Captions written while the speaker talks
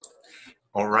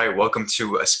All right, welcome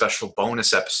to a special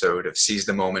bonus episode of Seize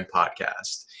the Moment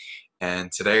podcast. And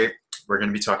today we're going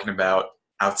to be talking about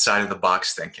outside of the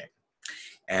box thinking.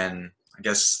 And I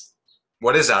guess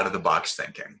what is out of the box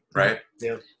thinking, right?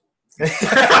 Yeah. And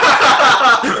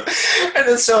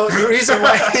then so the reason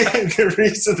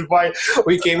why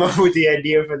we came up with the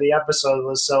idea for the episode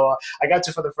was I got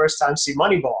to for the first time see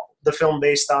Moneyball, the film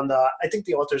based on I think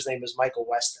the author's name is Michael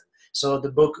Weston. So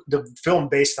the film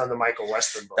based on the Michael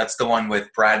Weston book. That's the one with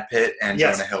Brad Pitt and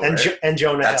Yes, Jonah Hill, and right? and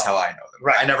Jonah That's Hill. how I know them.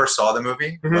 Right. I never saw the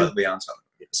movie, but Leon saw the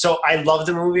movie. So I loved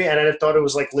the movie, and I thought it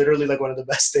was like literally like one of the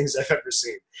best things I've ever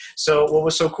seen. So what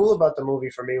was so cool about the movie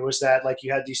for me was that like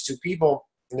you had these two people,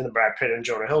 the Brad Pitt and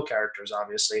Jonah Hill characters,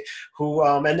 obviously, who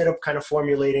ended up kind of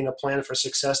formulating a plan for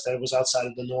success that was outside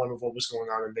of the norm of what was going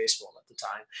on in baseball at the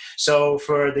time. So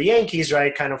for the Yankees,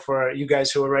 right, kind of for you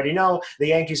guys who already know, the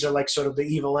Yankees are like sort of the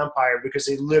evil empire because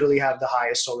they literally have the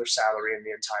highest solar salary in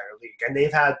the entire league. And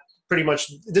they've had pretty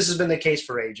much, this has been the case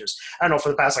for ages. I don't know, for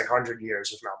the past like 100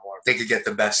 years, if not more. They could get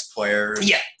the best players.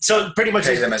 Yeah, so pretty much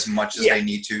pay them as much as they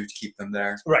need to keep them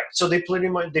there. Right. So they pretty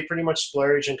much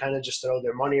splurge and kind of just throw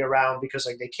their money around because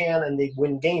like they can, and they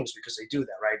win games because they do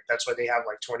that, right? That's why they have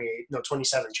like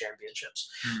 27 championships.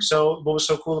 So what was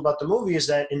so cool about the movie is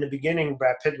that in the beginning,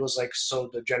 Brad Pitt was like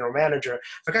the general manager. I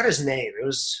forgot his name. It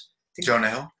was Jonah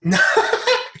Hill?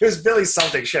 It was Billy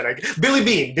something. Billy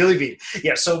Beane.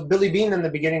 Yeah, so Billy Beane in the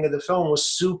beginning of the film was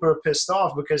super pissed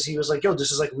off because he was like, yo,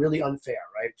 this is like really unfair,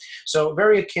 right? So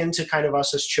very akin to kind of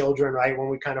us as children, right? When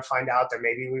we kind of find out that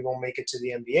maybe we won't make it to the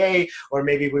NBA or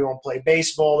maybe we won't play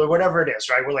baseball or whatever it is,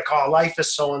 right? We're like, oh, life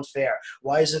is so unfair.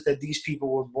 Why is it that these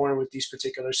people were born with these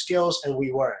particular skills and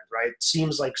we weren't, right? It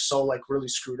seems like so like really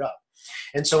screwed up.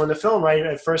 And so in the film, right,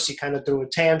 at first he kind of threw a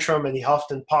tantrum and he huffed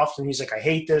and puffed and he's like, I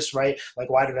hate this, right? Like,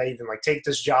 why did I even like take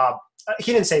this job?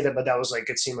 He didn't say that, but that was like,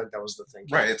 it seemed like that was the thing.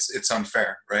 Right. It's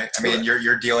unfair, right? I mean,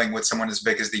 you're dealing with someone as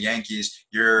big as the Yankees.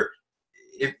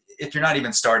 If you're not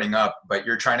even starting up, but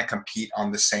you're trying to compete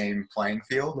on the same playing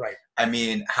field. Right. I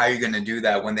mean, how are you going to do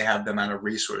that when they have the amount of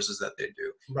resources that they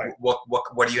do? Right.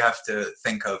 What do you have to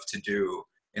think of to do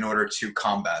in order to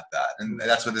combat that? And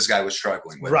that's what this guy was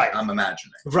struggling with. Right. I'm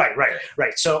imagining.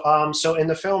 Right. So so in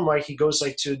the film, right, he goes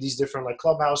like to these different like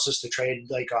clubhouses to trade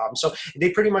so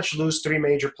they pretty much lose three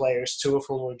major players, two of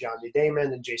whom were John D.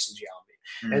 Damon and Jason Giambi.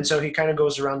 And so he kind of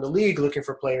goes around the league looking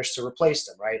for players to replace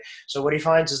them, right? So what he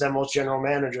finds is that most general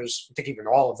managers, I think even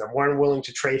all of them, weren't willing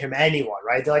to trade him anyone,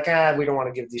 right? They're like, we don't want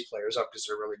to give these players up because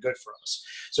they're really good for us.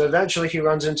 So eventually he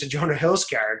runs into Jonah Hill's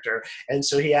character, and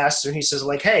so he asks him, he says,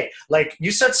 like, hey, like,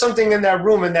 you said something in that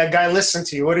room and that guy listened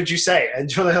to you. What did you say? And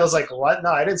Jonah Hill's like, what?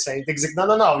 No, I didn't say anything. He's like,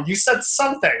 no, you said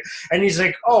something. And he's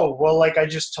like, oh, well, like, I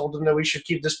just told him that we should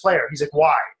keep this player. He's like,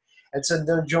 why? And so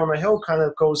then Jonah Hill kind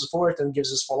of goes forth and gives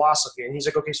his philosophy. And he's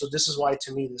like, okay, so this is why,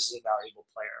 to me, this is a valuable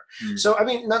player. So, I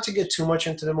mean, not to get too much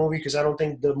into the movie, because I don't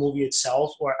think the movie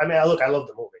itself, I love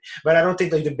the movie, but I don't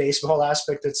think like the baseball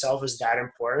aspect itself is that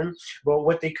important. But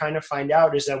what they kind of find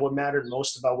out is that what mattered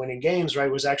most about winning games,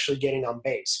 right, was actually getting on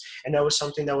base. And that was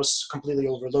something that was completely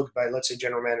overlooked by, let's say,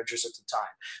 general managers at the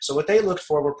time. So what they looked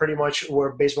for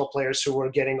were baseball players who were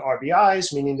getting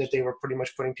RBIs, meaning that they were pretty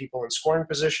much putting people in scoring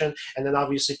position, and then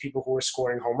obviously people who were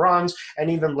scoring home runs,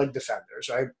 and even like defenders,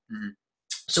 right? Mm-hmm.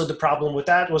 So the problem with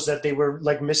that was that they were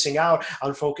like missing out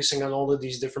on focusing on all of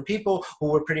these different people who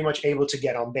were pretty much able to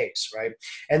get on base, right?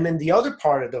 And then the other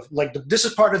part of this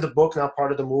is part of the book, not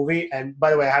part of the movie. And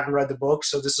by the way, I haven't read the book,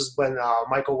 so this is when I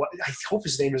hope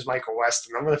his name is Michael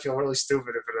Weston. I'm going to feel really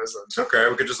stupid if it isn't. It's okay.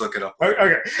 We could just look it up.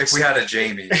 Okay. If we had a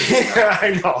Jamie.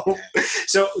 I know.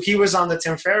 So he was on the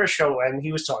Tim Ferriss show and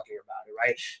he was talking about it,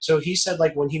 right? So he said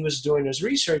like when he was doing his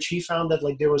research, he found that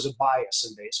like there was a bias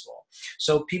in baseball.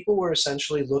 So people were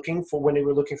essentially looking for, when they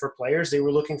were looking for players, they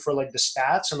were looking for like the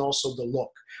stats and also the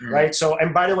look, right? So,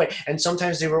 and by the way, and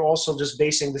sometimes they were also just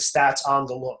basing the stats on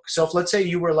the look. So if let's say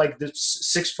you were like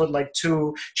this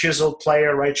 6'2" chiseled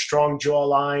player, right? Strong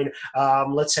jawline,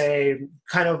 let's say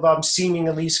kind of seeming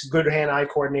at least good hand-eye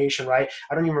coordination, right?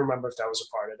 I don't even remember if that was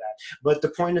a part of that. But the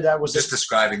point of that was just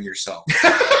describing yourself.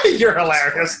 You're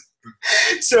hilarious.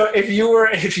 So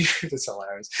that's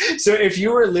hilarious. So if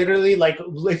you were literally like,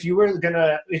 if you were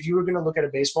gonna look at a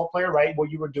baseball player, right,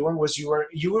 what you were doing was you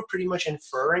were pretty much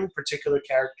inferring particular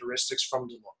characteristics from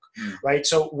the look, right?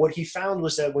 So what he found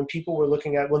was that when people were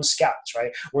looking at, when scouts,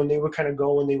 right, when they would kind of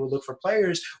go and they would look for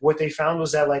players, what they found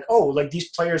was that like, oh, like these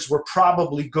players were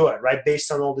probably good, right,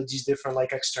 based on all of these different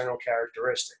like external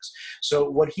characteristics. So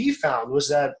what he found was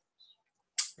that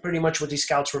pretty much what these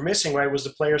scouts were missing, right, was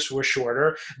the players who were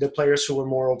shorter, the players who were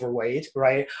more overweight,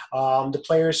 right, the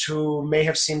players who may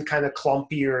have seemed kind of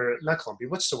clumpy or not clumpy,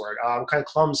 what's the word, kind of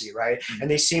clumsy, right, Mm-hmm.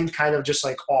 and they seemed kind of just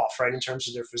like off, right, in terms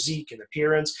of their physique and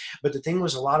appearance. But the thing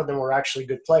was, a lot of them were actually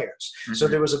good players. Mm-hmm. So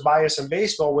there was a bias in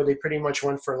baseball where they pretty much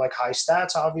went for like high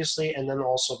stats, obviously, and then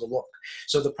also the look.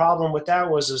 So the problem with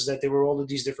that is that there were all of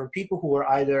these different people who were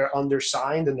either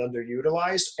undersigned and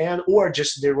underutilized, and or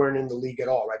just they weren't in the league at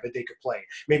all, right, but they could play.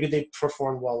 Maybe they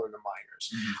performed well in the minors.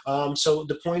 Mm-hmm. So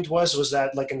the point was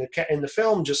that, like in the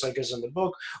film, just like as in the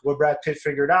book, what Brad Pitt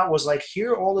figured out was like,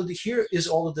 here is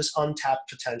all of this untapped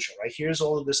potential, right? Here's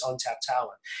all of this untapped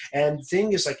talent. And the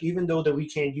thing is, like, even though that we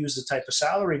can't use the type of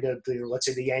salary that let's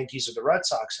say the Yankees or the Red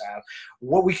Sox have,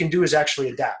 what we can do is actually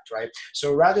adapt, right?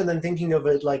 So rather than thinking of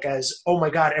it like as, oh my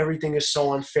God, everything is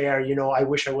so unfair, you know, I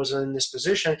wish I wasn't in this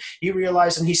position, he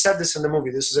realized, and he said this in the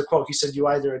movie, this is a quote, he said, you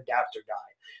either adapt or die.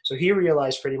 So he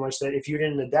realized pretty much that if you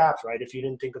didn't adapt, right, if you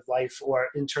didn't think of life or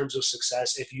in terms of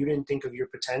success, if you didn't think of your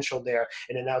potential there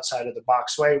in an outside of the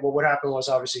box way, what would happen was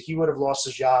obviously he would have lost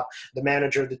his job. The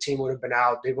manager of the team would have been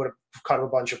out. They would have cut a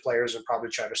bunch of players and probably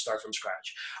try to start from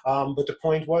scratch. But the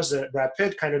point was that Brad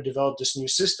Pitt kind of developed this new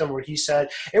system where he said,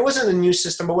 it wasn't a new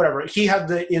system, but whatever. He had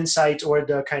the insight or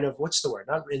the kind of, what's the word?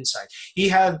 Not insight. He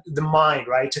had the mind,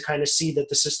 right, to kind of see that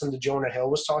the system that Jonah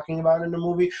Hill was talking about in the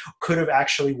movie could have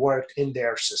actually worked in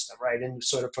their system, right, and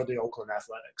sort of for the Oakland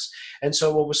Athletics. And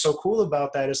so what was so cool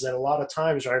about that is that a lot of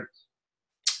times, right,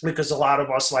 because a lot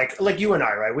of us, like you and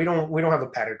I, right, we don't have a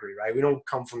pedigree, right? We don't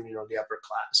come from, you know, the upper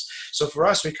class. So for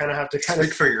us, we kind of have to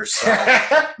Speak for yourself.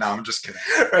 No, I'm just kidding.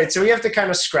 Right. So we have to kind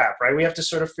of scrap, right? We have to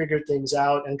sort of figure things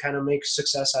out and kind of make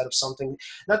success out of something.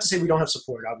 Not to say we don't have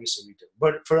support, obviously we do.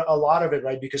 But for a lot of it,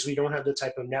 right, because we don't have the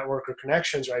type of network or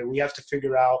connections, right, we have to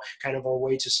figure out kind of our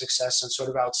way to success and sort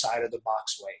of outside of the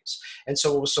box ways. And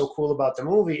so what was so cool about the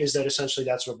movie is that essentially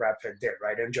that's what Brad Pitt did,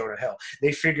 right, and Jonah Hill.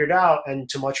 They figured out, and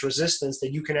to much resistance,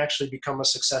 that you can actually become a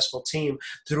successful team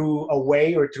through a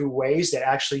way or through ways that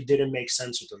actually didn't make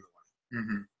sense within the one.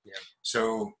 Mm-hmm. Yeah.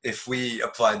 So if we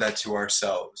apply that to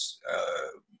ourselves,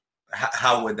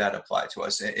 how would that apply to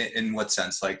us? In what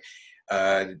sense? Like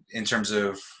in terms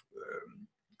of,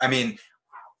 I mean,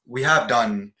 we have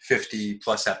done 50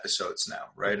 plus episodes now,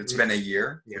 right? It's been a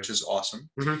year, which is awesome.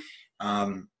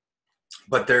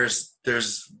 But there's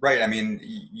right. I mean,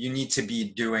 you need to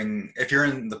be doing, if you're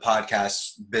in the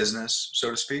podcast business, so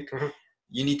to speak,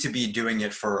 you need to be doing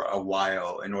it for a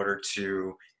while in order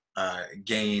to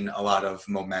gain a lot of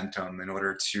momentum, in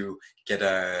order to get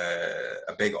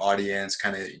a big audience,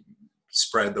 kind of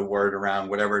spread the word around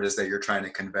whatever it is that you're trying to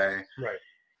convey. Right.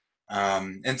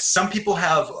 And some people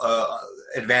have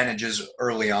advantages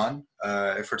early on.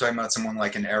 If we're talking about someone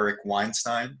like an Eric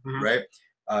Weinstein, right?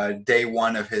 Day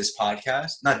one of his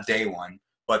podcast, not day one,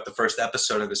 but the first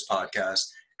episode of his podcast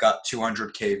got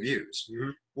 200K views.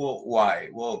 Well, why?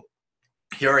 Well,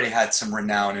 he already had some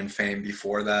renown and fame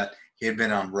before that. He had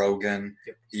been on Rogan.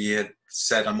 He had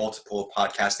said on multiple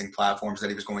podcasting platforms that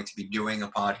he was going to be doing a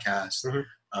podcast.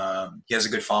 He has a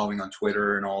good following on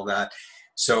Twitter and all that.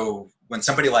 So when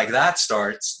somebody like that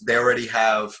starts, they already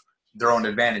have their own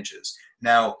advantages.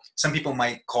 Now, some people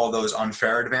might call those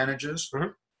unfair advantages.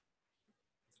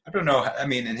 I don't know. I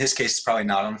mean, in his case, it's probably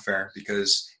not unfair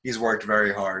because he's worked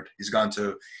very hard. He's gone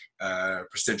to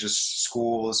prestigious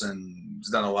schools and he's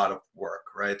done a lot of work,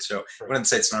 right? So I wouldn't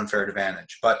say it's an unfair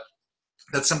advantage, but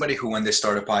that's somebody who, when they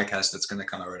start a podcast, that's going to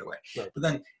come out right away. But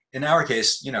then in our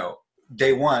case, you know,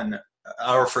 day one,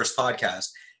 our first podcast,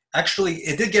 actually,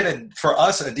 it did get, for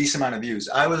us, a decent amount of views.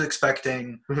 I was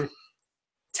expecting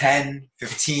 10,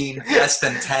 15, less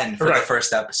than 10 for the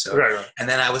first episode. And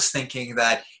then I was thinking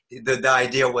that the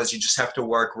idea was you just have to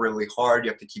work really hard.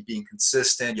 You have to keep being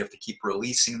consistent. You have to keep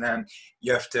releasing them.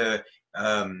 You have to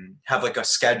have like a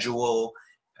schedule.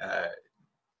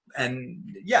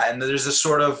 And there's just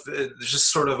sort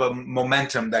of a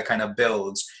momentum that kind of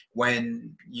builds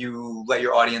when you let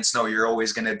your audience know you're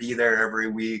always going to be there every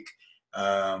week,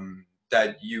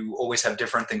 that you always have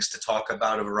different things to talk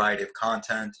about, a variety of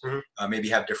content, maybe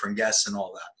have different guests and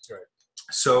all that.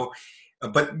 So,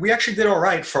 but we actually did all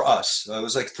right for us. It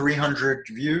was like 300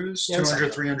 views,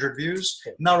 200, 300 views.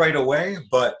 Not right away,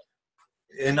 but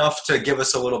enough to give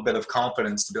us a little bit of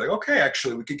confidence to be like, okay,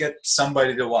 actually, we could get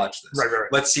somebody to watch this.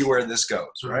 Let's see where this goes,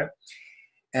 right?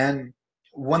 And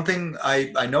one thing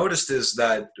I noticed is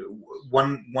that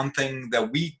one thing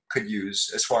that we could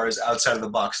use as far as outside of the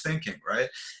box thinking, right,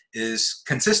 is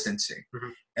consistency.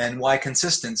 And why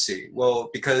consistency? Well,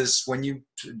 because when you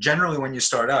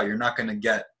start out, you're not going to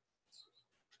get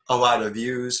a lot of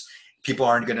views. people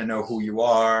aren't going to know who you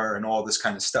are and all this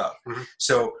kind of stuff. Mm-hmm.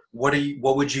 So what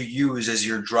would you use as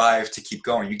your drive to keep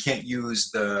going? You can't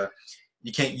use the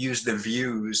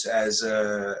views as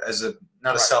a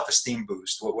not a self-esteem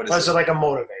boost. What is it? As like a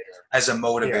motivator. As a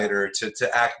motivator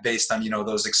to act based on,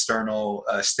 those external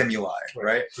stimuli,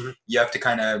 right? Mm-hmm. You have to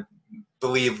kind of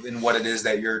believe in what it is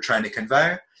that you're trying to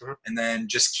convey, mm-hmm. and then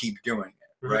just keep doing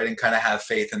it, mm-hmm. right? And kind of have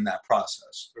faith in that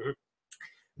process. Mm-hmm.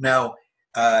 Now,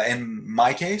 in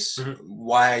my case, mm-hmm.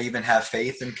 why I even have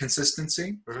faith in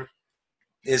consistency mm-hmm.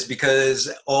 is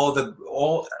because all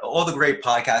the great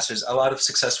podcasters, a lot of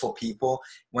successful people,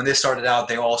 when they started out,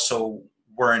 they also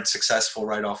weren't successful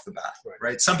right off the bat,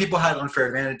 right? Some people had unfair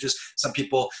advantages. Some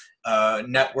people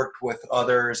networked with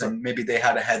others, and maybe they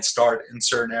had a head start in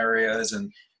certain areas,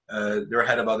 and they're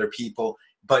ahead of other people.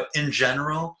 But in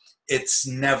general, it's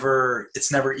never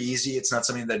easy. It's not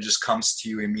something that just comes to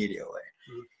you immediately.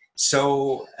 Mm-hmm.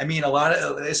 So, I mean,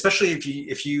 especially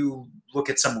if you look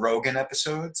at some Rogan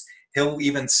episodes, he'll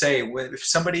even say, if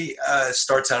somebody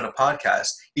starts out a podcast,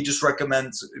 he just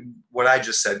recommends what I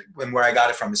just said, and where I got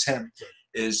it from is him,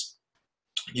 is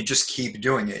you just keep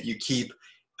doing it. You keep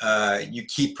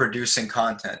producing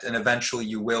content, and eventually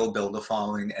you will build a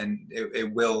following, and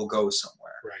it will go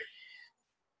somewhere. Right.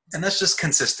 And that's just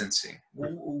consistency.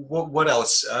 What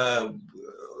else?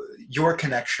 Your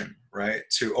connection, right,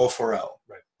 to O4L,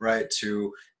 right,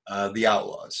 to the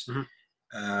Outlaws.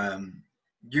 Mm-hmm.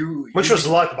 Which was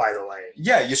luck, by the way.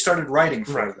 Yeah, you started writing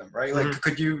for them, right? Like,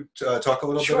 could you talk a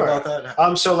little bit about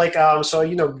that? So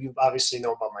you obviously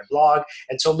know about my blog,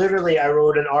 and so literally I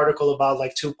wrote an article about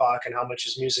like Tupac and how much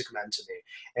his music meant to me.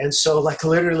 And so like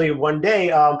literally one day,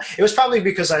 it was probably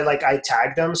because I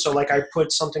tagged them. So like I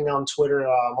put something on Twitter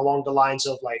along the lines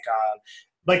of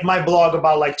like my blog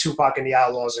about like Tupac and the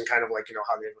Outlaws and kind of like,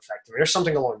 how they've affected me or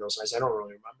something along those lines. I don't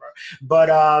really remember.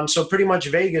 But so pretty much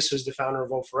Vegas, who's the founder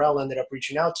of O4L, ended up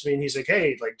reaching out to me, and he's like,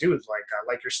 hey, like, dude, like,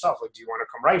 I like your stuff. Like, do you want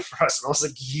to come write for us? And I was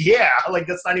like, yeah, like,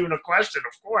 that's not even a question,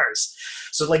 of course.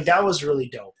 So like, that was really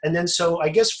dope. And then, so I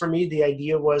guess for me, the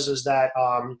idea is that,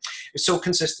 so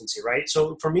consistency, right?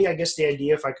 So for me, I guess the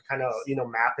idea, if I could kind of,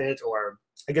 map it, or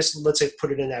I guess let's say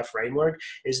put it in that framework,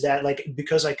 is that like,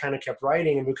 because I kind of kept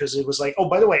writing, and because it was like, oh,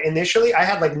 by the way, initially I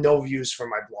had like no views for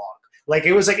my blog. Like,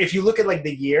 it was like, if you look at like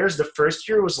the years, the first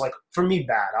year was like, for me,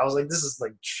 bad. I was like, this is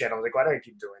like shit. I was like, why do I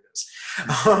keep doing this?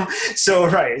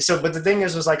 But the thing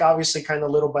was like, obviously kind of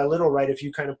little by little, right? If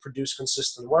you kind of produce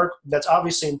consistent work, that's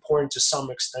obviously important to some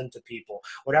extent to people.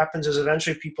 What happens is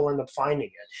eventually people end up finding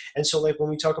it. And so like, when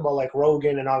we talk about like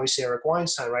Rogan and obviously Eric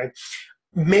Weinstein, right?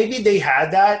 Maybe they had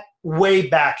that way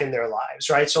back in their lives,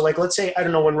 right? So like, let's say, I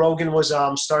don't know, when Rogan was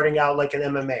starting out like an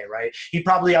MMA, right? He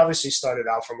probably obviously started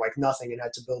out from like nothing and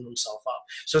had to build himself up.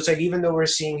 So it's like, even though we're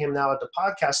seeing him now at the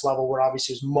podcast level, where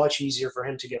obviously it's much easier for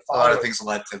him to get followers. A lot of things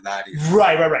led to that.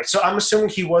 Right. So I'm assuming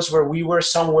he was where we were,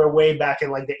 somewhere way back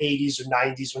in like the 80s or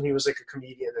 90s, when he was like a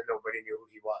comedian and nobody knew who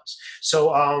he was.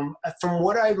 So from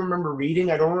what I remember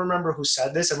reading, I don't remember who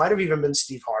said this. It might have even been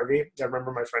Steve Harvey. I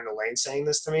remember my friend Elaine saying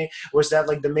this to me, was that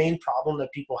like the main problem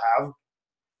that people have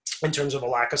in terms of a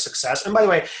lack of success. And by the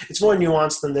way, it's more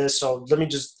nuanced than this. So let me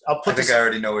I think I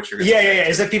already know what you're going to say. Yeah.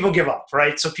 Is that people give up,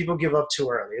 right? So people give up too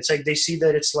early. It's like they see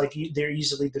that it's like they're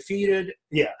easily defeated.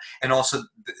 Yeah. And also,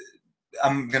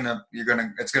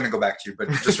 it's going to go back to you, but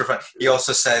just for fun, he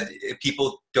also said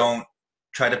people don't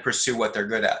try to pursue what they're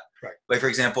good at. Right. Like, for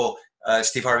example,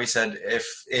 Steve Harvey said,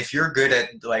 if you're good at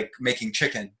like making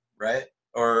chicken, right?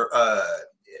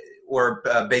 Or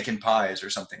bacon pies or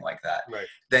something like that, right,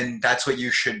 then that's what you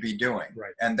should be doing.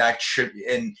 Right. And that should,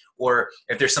 or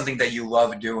if there's something that you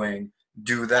love doing,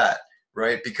 do that,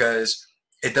 right? Because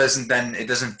it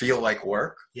doesn't feel like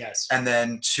work. Yes. And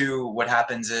then two, what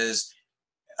happens is,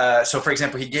 so for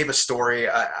example, he gave a story.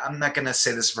 I'm not going to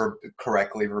say this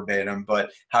correctly verbatim,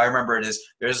 but how I remember it is,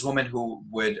 there's this woman who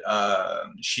would,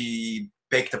 she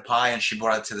baked a pie and she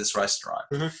brought it to this restaurant.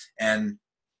 Mm-hmm. And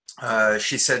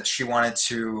she said she wanted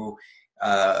to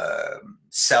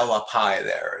sell a pie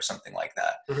there or something like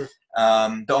that.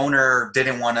 Mm-hmm. The owner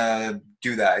didn't want to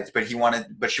do that, but she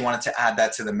wanted to add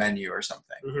that to the menu or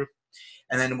something. Mm-hmm.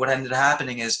 And then what ended up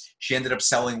happening is she ended up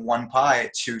selling one pie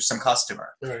to some customer,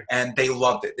 right, and they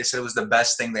loved it. They said it was the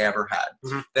best thing they ever had.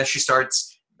 Mm-hmm. Then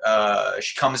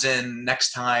she comes in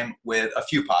next time with a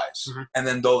few pies, mm-hmm, and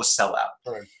then those sell out.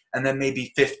 right, and then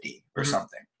maybe 50 or mm-hmm,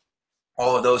 something.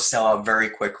 All of those sell out very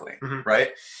quickly, mm-hmm, right?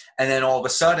 And then all of a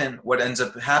sudden, what ends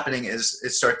up happening is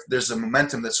there's a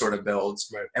momentum that sort of builds.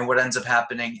 right. And what ends up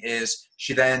happening is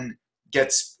she then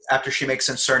gets, after she makes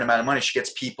a certain amount of money, she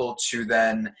gets people to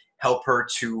then help her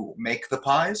to make the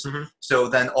pies. Mm-hmm. So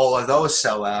then all of those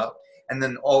sell out. and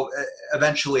then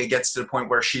eventually it gets to the point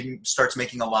where she starts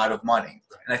making a lot of money.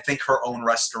 Right. And I think her own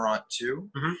restaurant too.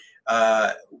 Mm-hmm.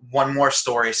 One more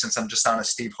story, since I'm just on a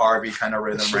Steve Harvey kind of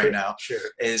rhythm right now,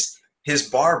 is his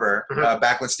barber,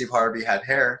 back when Steve Harvey had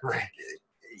hair, right.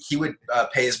 he would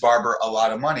pay his barber a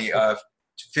lot of money,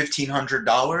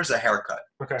 $1,500 a haircut,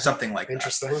 something like that.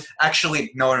 Interesting.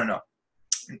 Actually, no.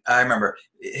 I remember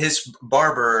his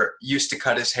barber used to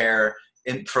cut his hair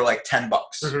in for like $10.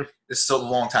 Mm-hmm. This is a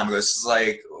long time ago. This is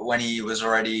like when he was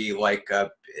already like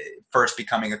first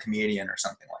becoming a comedian or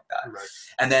something like that. Right.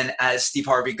 And then as Steve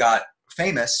Harvey got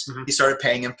famous, he started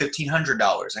paying him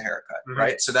 $1,500 a haircut,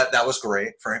 right? So that was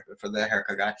great for the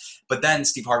haircut guy. But then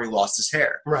Steve Harvey lost his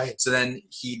hair, right? So then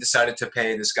he decided to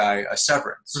pay this guy a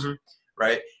severance,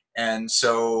 right? And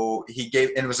so he gave,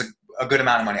 and it was a good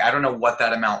amount of money. I don't know what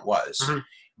that amount was,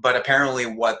 but apparently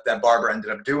what that barber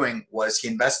ended up doing was he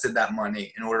invested that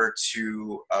money in order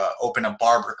to open a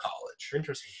barber college.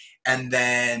 Interesting. And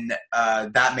then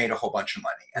that made a whole bunch of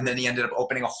money. And then he ended up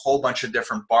opening a whole bunch of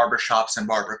different barber shops and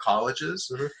barber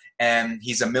colleges. And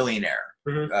he's a millionaire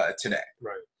today.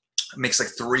 Right. Makes like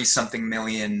 $3-something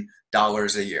million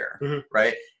a year.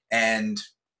 Right. And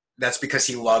that's because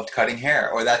he loved cutting hair,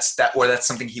 or that's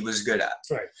something he was good at.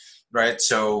 Right. Right.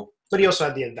 So. But he also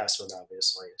had the investment,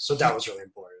 obviously. So that was really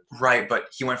important. Right. But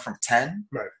he went from 10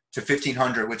 to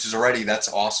 1,500, which is already,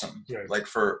 that's awesome. Right. Like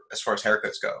for, as far as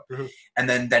haircuts go. And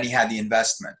then he had the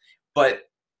investment, but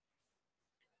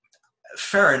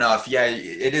fair enough. Yeah,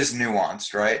 it is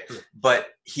nuanced, right? But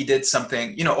he did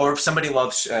something, or if somebody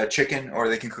loves chicken, or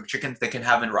they can cook chicken, they can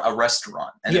have a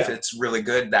restaurant. And if it's really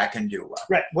good, that can do well.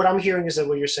 Right. What I'm hearing is that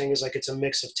what you're saying is like, it's a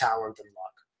mix of talent and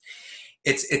luck.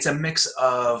 It's a mix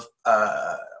of,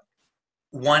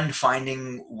 one,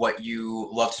 finding what you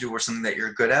love to do or something that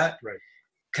you're good at. Right.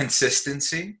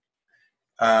 Consistency,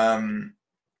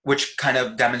 which kind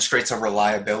of demonstrates a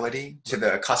reliability to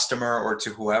the customer or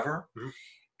to whoever,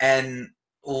 and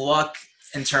luck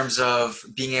in terms of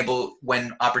being able,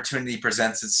 when opportunity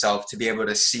presents itself, to be able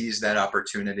to seize that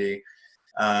opportunity.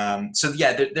 So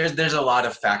yeah, there's a lot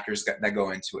of factors that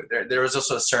go into it. There is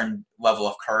also a certain level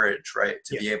of courage, right,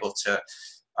 to be able to,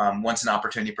 once an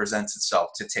opportunity presents itself,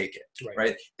 to take it,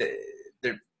 right?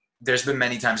 There's been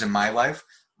many times in my life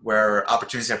where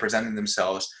opportunities have presented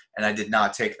themselves and I did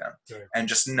not take them, and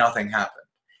just nothing happened.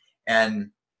 And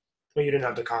well, you didn't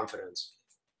have the confidence.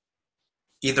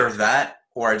 Either that,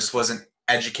 or I just wasn't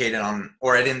educated on,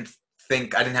 or I didn't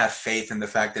have faith in the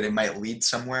fact that it might lead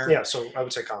somewhere. Yeah, so I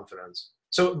would say confidence.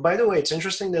 So, by the way, it's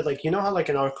interesting that, like, you know how, like,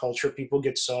 in our culture, people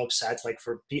get so upset, like,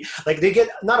 they get,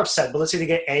 not upset, but let's say they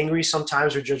get angry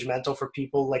sometimes or judgmental for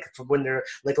people, like, when they're,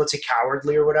 like, let's say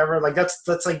cowardly or whatever. Like, that's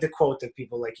like the quote that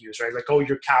people, like, use, right? Like, oh,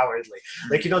 you're cowardly.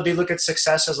 Like, they look at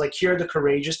success as, like, here are the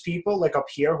courageous people, like, up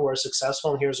here who are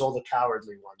successful, and here's all the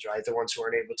cowardly ones, right? The ones who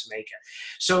aren't able to make it.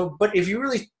 So, but if you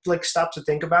really, like, stop to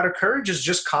think about it, courage is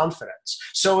just confidence.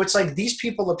 So it's like these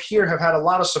people up here have had a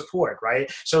lot of support,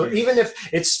 right? So even if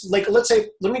it's, like, let's say,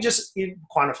 let me just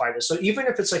quantify this. So even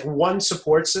if it's like one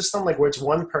support system, like where it's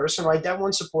one person, right, that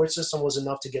one support system was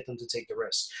enough to get them to take the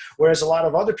risk. Whereas a lot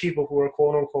of other people who are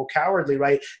quote unquote cowardly,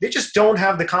 right, they just don't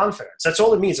have the confidence. That's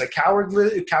all it means. Like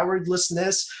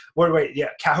cowardlessness,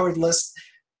 cowardless.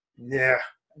 Yeah.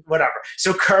 Whatever.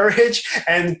 So courage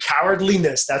and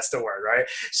cowardliness, that's the word, right?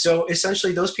 So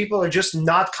essentially those people are just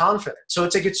not confident. So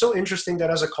it's like, it's so interesting that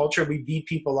as a culture, we beat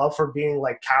people up for being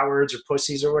like cowards or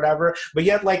pussies or whatever. But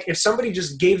yet, like, if somebody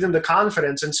just gave them the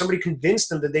confidence and somebody convinced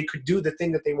them that they could do the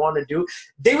thing that they want to do,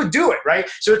 they would do it, right?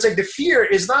 So it's like the fear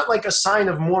is not like a sign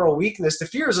of moral weakness. The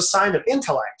fear is a sign of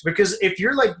intellect, because if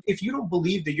you don't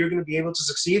believe that you're going to be able to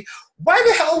succeed, why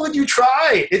the hell would you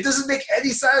try? It doesn't make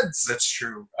any sense. That's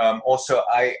true. Also,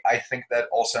 I think that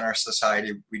also in our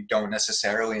society, we don't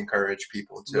necessarily encourage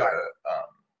people to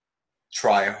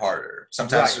try harder.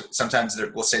 Sometimes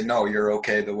we'll say, no, you're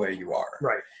okay the way you are.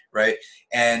 Right. Right.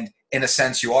 And in a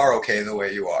sense, you are okay the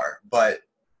way you are. But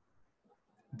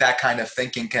that kind of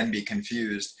thinking can be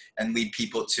confused and lead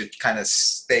people to kind of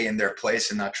stay in their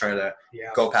place and not try to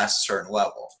go past a certain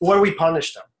level. Or we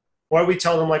punish them. Or we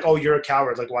tell them, like, oh, you're a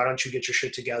coward. Like, why don't you get your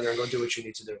shit together and go do what you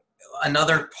need to do?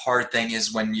 Another hard thing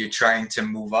is when you're trying to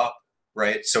move up,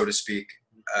 right, so to speak,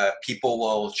 people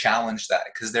will challenge that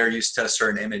because they're used to a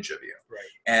certain image of you. Right.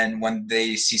 And when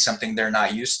they see something they're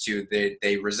not used to,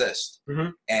 they resist.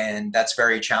 And that's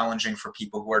very challenging for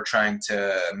people who are trying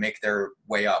to make their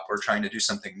way up or trying to do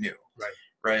something new.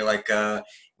 Right. Like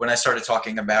when I started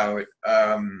talking about,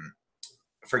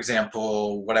 for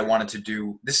example, what I wanted to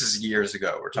do, this is years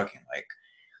ago. We're talking like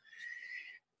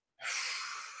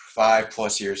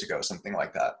 5+ years ago, something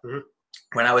like that.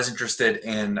 When I was interested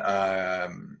in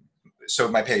so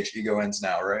my page, Ego Ends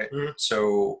Now, right? Mhm.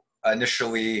 So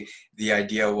initially the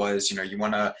idea was, you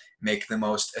want to make the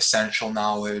most essential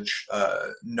knowledge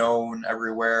known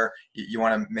everywhere. You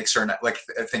want to make certain, like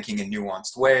thinking in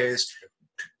nuanced ways,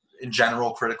 in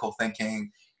general critical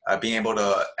thinking, being able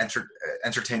to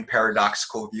entertain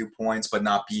paradoxical viewpoints but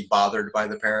not be bothered by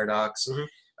the paradox,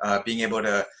 being able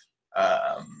to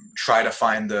try to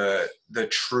find the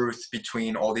truth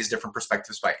between all these different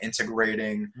perspectives by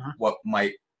integrating what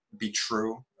might be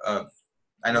true.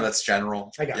 I know that's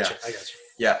general. I got yeah. you. I got you.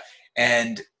 Yeah.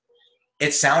 And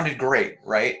it sounded great,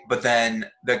 right? But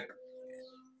then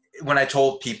when I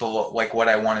told people like what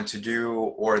I wanted to do,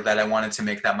 or that I wanted to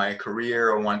make that my career,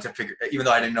 or wanted to figure, even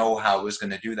though I didn't know how I was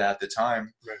going to do that at the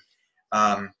time,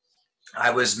 Right. I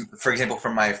was, for example,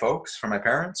 from my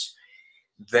parents,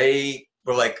 they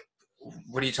were like,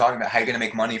 what are you talking about? How are you going to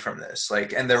make money from this?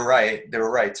 Like, and they're right. They were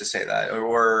right to say that.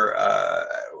 Or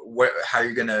how are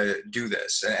you going to do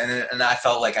this? And I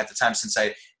felt like at the time, since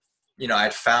I'd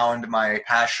found my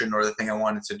passion or the thing I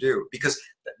wanted to do, because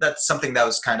that's something that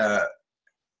was kind of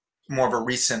more of a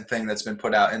recent thing that's been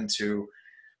put out into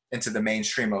the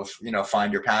mainstream of,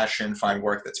 find your passion, find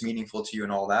work that's meaningful to you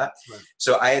and all that. Right.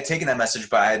 So I had taken that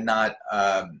message, but I had not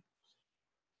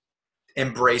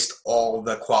embraced all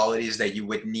the qualities that you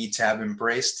would need to have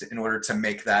embraced in order to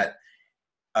make that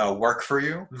work for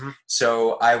you.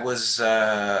 So I was,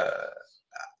 I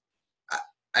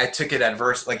took it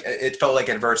adverse. Like it felt like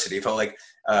adversity. It felt like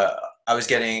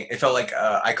it felt like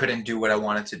I couldn't do what I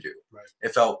wanted to do. Right.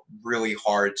 It felt really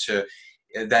hard to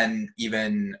then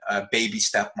even baby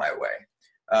step my way.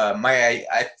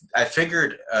 I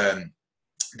figured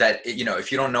that,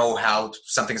 if you don't know how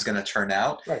something's going to turn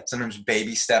out, right, sometimes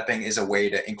baby stepping is a way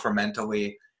to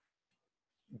incrementally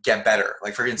get better.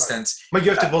 Like, for instance, right, but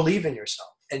you have to believe in yourself,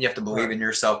 and you have to believe right, in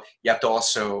yourself. You have to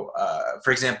also,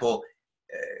 for example,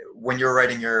 when you're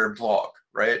writing your blog,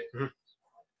 right?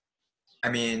 I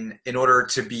mean, in order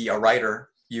to be a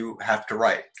writer, you have to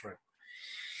write. Right.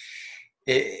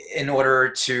 In order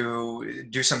to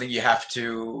do something, you have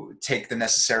to take the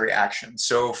necessary action.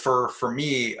 So for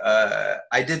me,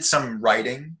 I did some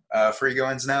writing for Ego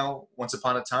Ends Now once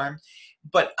upon a time,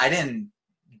 but I didn't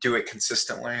do it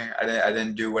consistently. I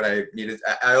didn't do what I needed.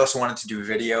 I also wanted to do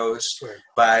videos, right,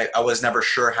 but I was never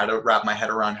sure how to wrap my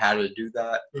head around how to do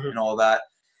that and all that.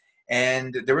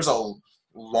 And there was a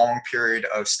long period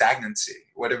of stagnancy.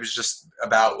 What it was just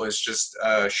about was just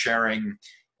sharing,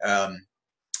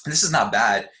 this is not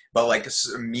bad, but like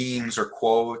memes or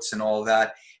quotes and all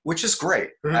that, which is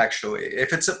great, actually.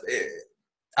 If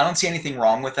I don't see anything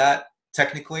wrong with that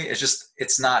technically. It's just,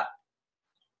 it's not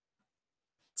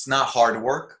hard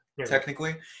work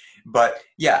technically. But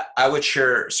yeah, I would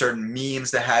share certain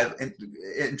memes that had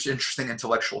interesting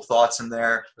intellectual thoughts in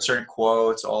there, certain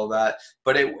quotes, all that.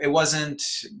 But it wasn't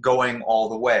going all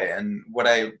the way. And what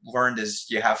I learned is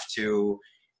you have to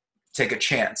take a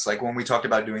chance. Like when we talked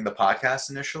about doing the podcast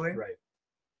initially, right,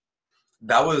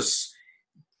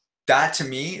 that to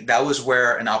me, that was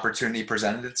where an opportunity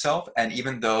presented itself. And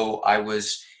even though I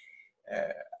was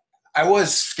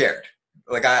scared,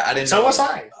 like I didn't. So was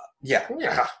I.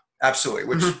 Yeah, absolutely.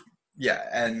 Which, yeah.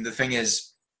 And the thing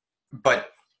is,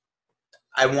 but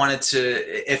I wanted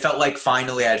to, it felt like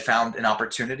finally I'd found an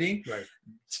opportunity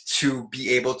to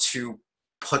be able to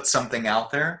put something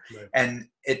out there. Right. And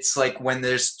it's like when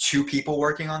there's two people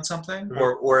working on something,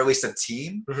 or at least a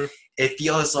team, it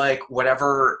feels like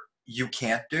whatever you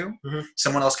can't do,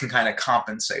 someone else can kind of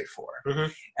compensate for.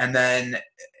 And then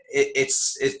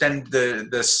it's then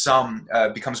the sum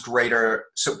becomes greater.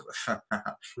 So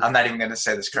I'm not even going to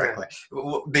say this correctly.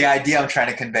 The idea I'm trying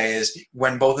to convey is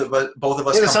when both of us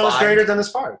combine, the sum is greater than the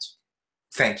parts.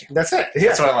 Thank you. That's it.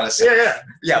 That's what I want to say.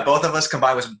 Yeah. Both of us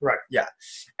combined was right. Yeah.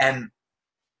 And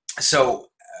so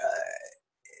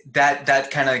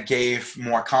that kind of gave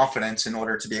more confidence in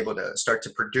order to be able to start to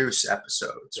produce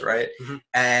episodes, right?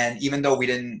 And even though we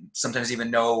didn't sometimes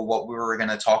even know what we were going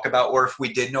to talk about, or if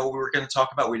we did know what we were going to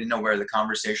talk about, we didn't know where the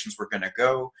conversations were going to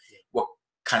go, what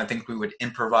kind of things we would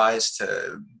improvise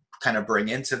to kind of bring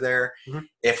into there,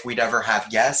 if we'd ever have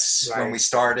guests when we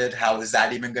started, how is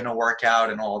that even going to work out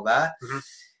and all of that.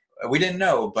 We didn't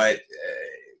know, but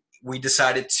we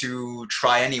decided to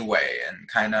try anyway and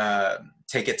kind of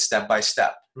take it step by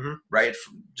step, right?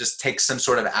 Just take some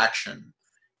sort of action.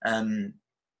 And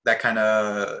that kind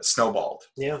of snowballed.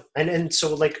 Yeah. And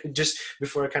so like just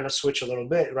before I kind of switch a little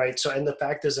bit, right? So and the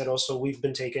fact is that also we've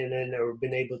been taking in or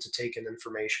been able to take in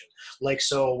information. Like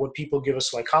so when people give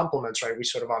us like compliments, right? We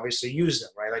sort of obviously use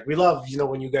them, right? Like we love,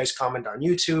 when you guys comment on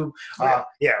YouTube.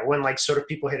 When like sort of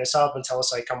people hit us up and tell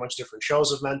us like how much different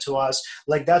shows have meant to us.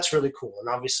 Like that's really cool. And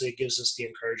obviously it gives us the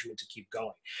encouragement to keep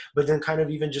going. But then kind of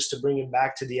even just to bring it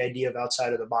back to the idea of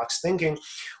outside of the box thinking,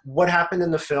 what happened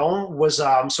in the film was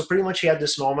so pretty much he had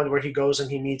this moment where he goes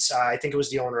and he meets, I think it was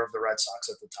the owner of the Red Sox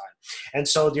at the time. And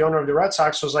so the owner of the Red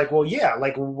Sox was like, well, yeah,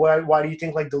 like why do you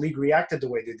think like the league reacted the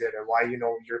way they did and why,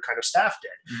 your kind of staff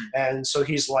did? Mm-hmm. And so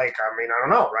he's like, I mean, I don't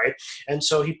know, right? And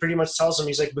so he pretty much tells him,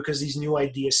 he's like, because these new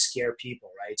ideas scare people,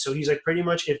 right? So he's like, pretty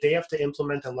much if they have to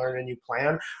implement and learn a new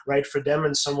plan, right, for them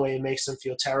in some way it makes them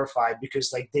feel terrified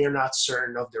because like they're not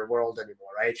certain of their world anymore,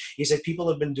 right? He's like, people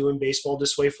have been doing baseball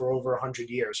this way for over 100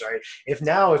 years, right? If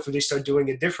they start doing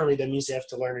it differently, that means they have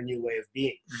to learn a new way of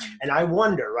being. Mm-hmm. And I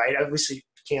wonder, right, obviously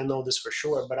can't know this for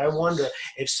sure, but I wonder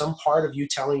if some part of you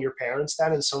telling your parents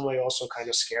that in some way also kind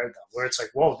of scared them, where it's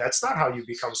like, whoa, that's not how you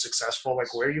become successful.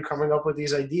 Like, where are you coming up with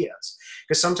these ideas?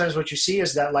 Because sometimes what you see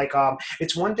is that like,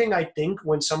 it's one thing I think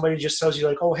when somebody just tells you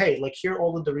like, oh, hey, like here are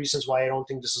all of the reasons why I don't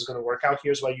think this is going to work out.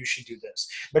 Here's why you should do this.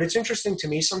 But it's interesting to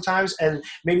me sometimes, and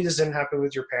maybe this didn't happen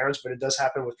with your parents, but it does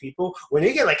happen with people when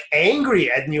they get like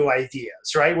angry at new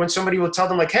ideas, right? When somebody will tell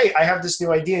them like, hey, I have this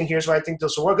new idea and here's why I think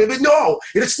this will work. They're like, no,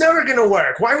 it's never going to work.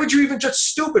 Why would you even just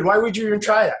stupid? Why would you even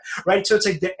try that? Right? So it's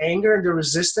like the anger and the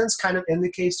resistance kind of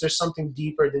indicates there's something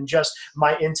deeper than just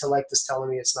my intellect is telling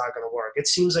me it's not going to work. It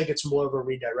seems like it's more of a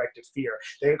redirected fear.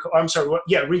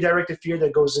 Redirected fear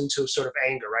that goes into sort of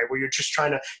anger, right? Where you're just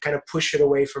trying to kind of push it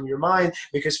away from your mind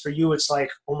because for you it's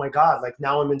like, oh my God, like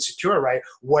now I'm insecure, right?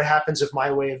 What happens if my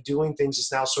way of doing things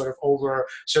is now sort of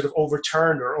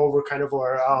overturned or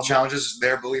challenges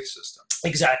their belief system?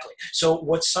 Exactly. So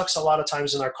what sucks a lot of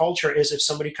times in our culture is if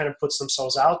somebody kind of puts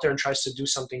themselves out there and tries to do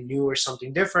something new or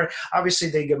something different,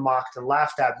 obviously they get mocked and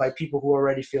laughed at by people who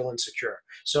already feel insecure.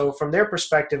 So from their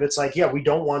perspective, it's like, yeah, we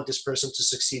don't want this person to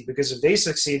succeed because if they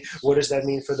succeed, what does that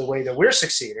mean for the way that we're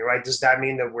succeeding, right? Does that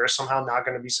mean that we're somehow not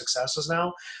going to be successes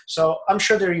now? So I'm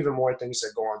sure there are even more things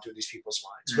that go on through these people's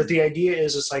minds. Mm-hmm. But the idea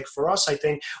is, it's like for us, I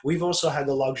think we've also had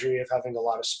the luxury of having a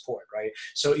lot of support, right?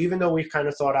 So even though we've kind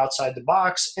of thought outside the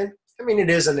box, and I mean,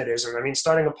 it is and it isn't. I mean,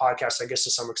 starting a podcast, I guess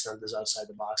to some extent is outside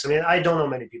the box. I mean, I don't know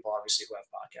many people, obviously, who have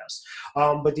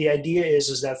podcasts. But the idea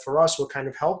is that for us, what kind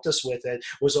of helped us with it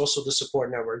was also the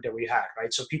support network that we had,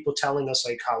 right? So people telling us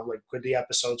like how like good the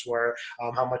episodes were,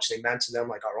 how much they meant to them,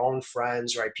 like our own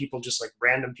friends, right? People just like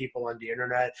random people on the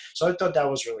internet. So I thought that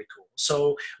was really cool.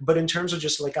 So, but in terms of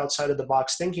just like outside of the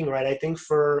box thinking, right? I think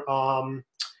for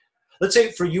let's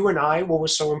say for you and I, what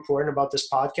was so important about this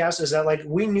podcast is that like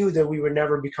we knew that we would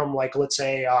never become like, let's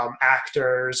say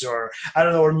actors or I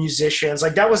don't know, or musicians.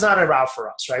 Like that was not a route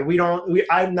for us, right?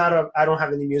 I don't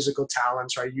have any musical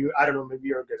talents, right? I don't know, maybe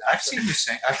you're a good actor. I've seen you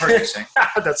sing. I've heard you sing.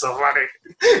 That's so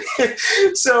funny.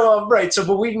 So, right. So,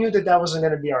 but we knew that wasn't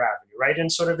going to be our avenue, right?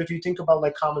 And sort of if you think about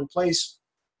like Commonplace,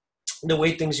 the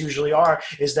way things usually are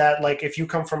is that like if you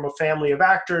come from a family of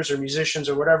actors or musicians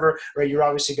or whatever, right, you're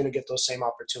obviously going to get those same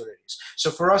opportunities. So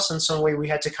for us in some way we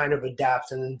had to kind of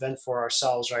adapt and invent for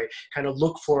ourselves, right, kind of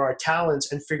look for our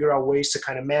talents and figure out ways to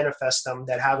kind of manifest them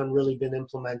that haven't really been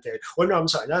implemented, or no, I'm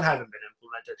sorry, not haven't been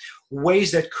implemented,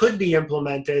 ways that could be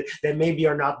implemented that maybe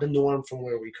are not the norm from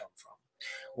where we come from.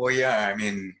 Well, yeah, I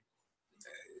mean,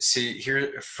 see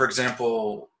here, for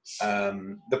example,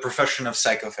 the profession of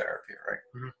psychotherapy, right?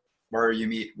 Mm-hmm. Where you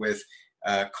meet with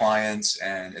clients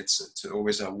and it's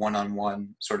always a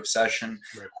one-on-one sort of session.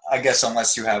 Right. I guess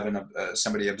unless you have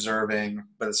somebody observing,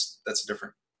 but that's a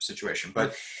different situation.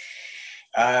 But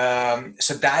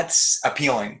so that's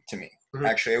appealing to me. Mm-hmm.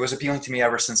 Actually, it was appealing to me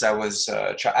ever since I was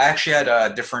I actually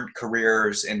had different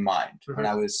careers in mind. Mm-hmm. When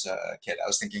I was a kid. I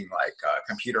was thinking like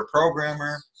computer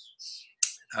programmer.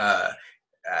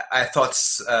 I thought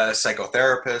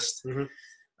psychotherapist. Mm-hmm.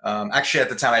 Actually, at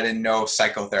the time, I didn't know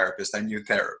psychotherapist. I knew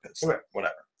therapist. Okay.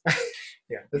 Whatever.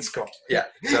 Yeah, that's cool. Yeah.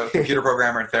 So computer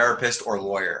programmer, therapist, or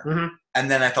lawyer. Mm-hmm.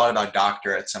 And then I thought about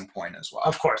doctor at some point as well.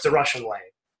 Of course, the Russian way.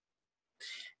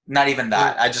 Not even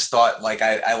that. Mm-hmm. I just thought like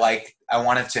I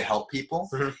wanted to help people,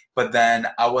 mm-hmm. but then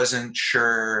I wasn't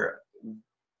sure.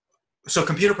 So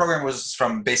computer programming was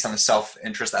based on a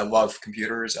self-interest. I love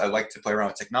computers. I like to play around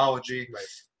with technology. Right.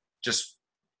 Just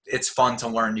it's fun to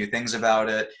learn new things about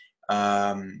it.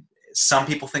 Some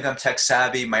people think I'm tech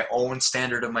savvy. My own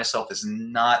standard of myself is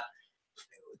not,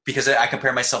 because I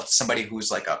compare myself to somebody who's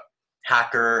like a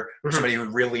hacker, mm-hmm. somebody who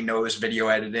really knows video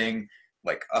editing,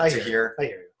 like up to here. I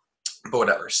hear you. But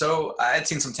whatever. So I had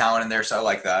seen some talent in there, so I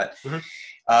like that.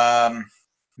 Mm-hmm.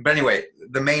 But anyway,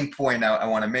 the main point I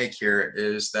want to make here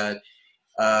is that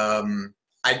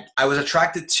I was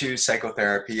attracted to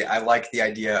psychotherapy. I like the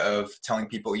idea of telling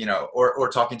people, or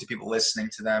talking to people, listening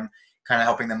to them, kind of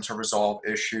helping them to resolve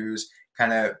issues,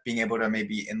 kind of being able to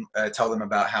maybe tell them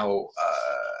about how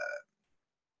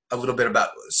a little bit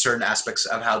about certain aspects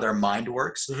of how their mind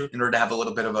works in order to have a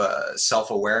little bit of a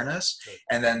self-awareness.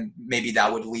 And then maybe that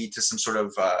would lead to some sort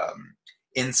of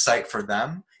insight for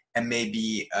them, and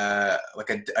maybe like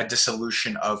a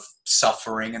dissolution of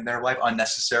suffering in their life,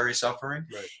 unnecessary suffering.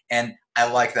 Right. And I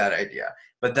like that idea.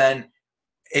 But then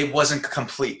it wasn't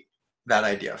complete, that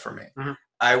idea for me. Mm-hmm.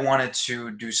 I wanted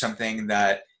to do something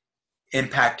that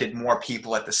impacted more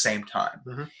people at the same time.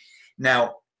 Mm-hmm.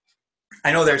 Now,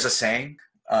 I know there's a saying,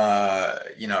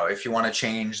 if you want to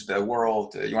change the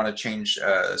world, you want to change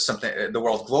the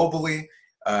world globally,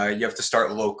 you have to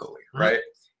start locally, Mm-hmm. right?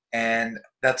 And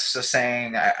that's a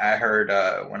saying I heard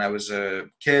when I was a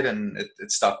kid, and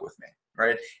it stuck with me,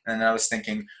 right? And I was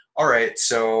thinking, all right,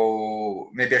 so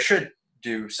maybe I should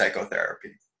do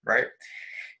psychotherapy, right?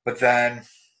 But then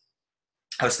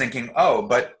I was thinking,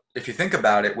 but if you think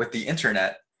about it, with the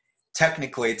internet,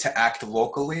 technically to act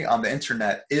locally on the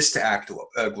internet is to act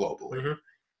globally. Mm-hmm.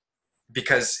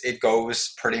 Because it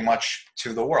goes pretty much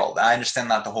to the world. I understand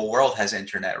not the whole world has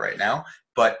internet right now,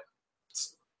 but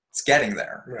it's getting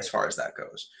there as far as that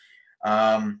goes.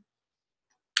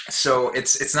 So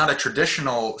it's not a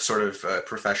traditional sort of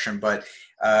profession, but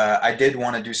I did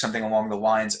want to do something along the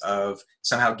lines of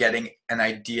somehow getting an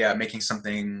idea, making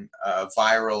something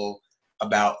viral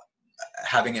about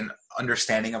having an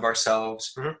understanding of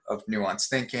ourselves, mm-hmm. of nuanced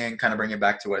thinking, kind of bring it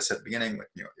back to what I said at the beginning with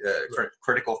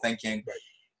critical thinking. Right.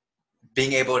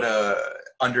 Being able to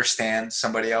understand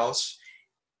somebody else,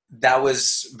 that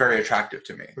was very attractive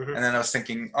to me. Mm-hmm. And then I was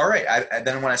thinking, all right.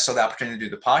 Then when I saw the opportunity to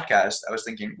do the podcast, I was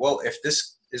thinking, well, if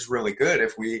this is really good,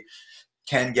 if we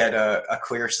can get a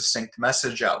clear, succinct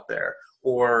message out there,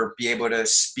 or be able to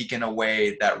speak in a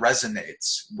way that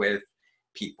resonates with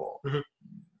people, mm-hmm.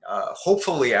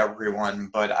 Hopefully everyone,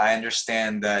 but I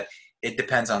understand that it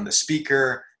depends on the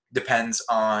speaker, depends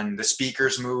on the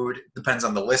speaker's mood, depends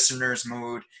on the listener's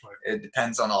mood. Right. It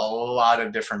depends on a lot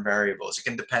of different variables. It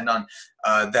can depend on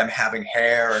them having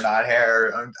hair or not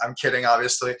hair. I'm kidding,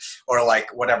 obviously. Or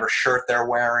like whatever shirt they're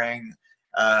wearing.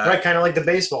 Right, kind of like the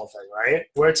baseball thing, right?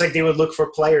 Where it's like they would look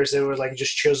for players that were like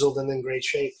just chiseled and in great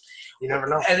shape. You never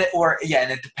know. And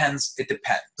it depends. It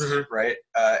depends, mm-hmm. right?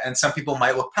 And some people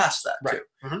might look past that right.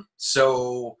 too. Mm-hmm.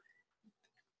 So...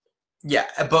 yeah,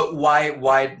 but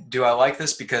why do I like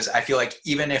this? Because I feel like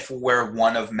even if we're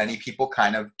one of many people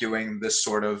kind of doing this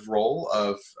sort of role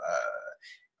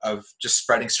of just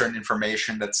spreading certain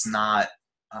information that's not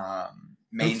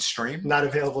mainstream, not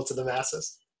available to the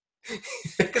masses,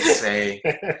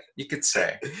 you could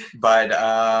say, but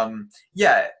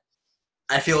yeah,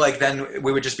 I feel like then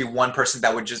we would just be one person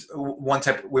that would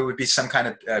we would be some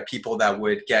kind of people that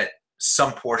would get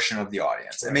some portion of the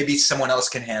audience, and maybe someone else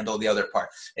can handle the other part.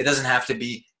 It doesn't have to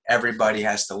be everybody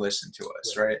has to listen to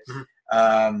us, right?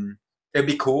 Mm-hmm. It'd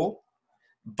be cool,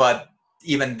 but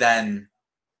even then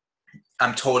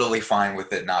I'm totally fine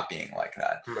with it not being like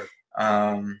that. Right.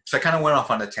 So I kind of went off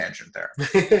on a tangent there.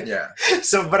 Yeah.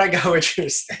 So, but I got what you're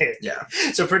saying. Yeah.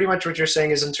 So pretty much what you're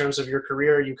saying is in terms of your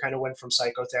career, you kind of went from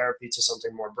psychotherapy to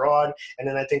something more broad. And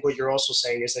then I think what you're also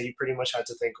saying is that you pretty much had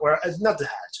to think, or not that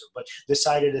had to, but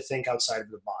decided to think outside of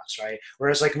the box, right?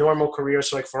 Whereas like normal careers,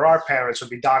 so like for our parents would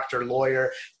be doctor,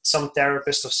 lawyer, some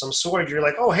therapist of some sort. You're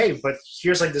like, oh, hey, but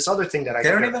here's like this other thing that I They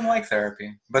don't even like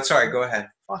therapy. But sorry, go ahead.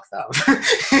 Fuck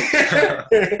that.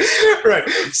 Right.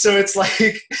 So it's like,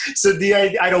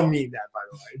 I don't mean that, by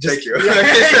the way. Just, thank you.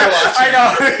 I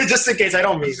know. Just in case, I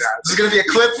don't mean that. This is going to be a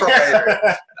clip for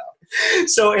later.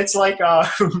 So it's like,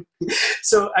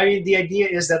 so I mean, the idea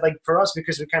is that like for us,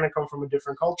 because we kind of come from a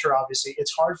different culture, obviously,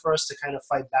 it's hard for us to kind of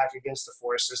fight back against the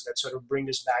forces that sort of bring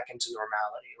us back into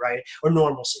normality, right? Or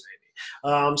normalcy, maybe.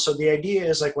 So the idea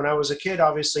is like when I was a kid,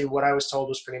 obviously what I was told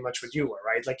was pretty much what you were,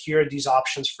 right? Like here are these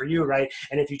options for you, right?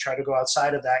 And if you try to go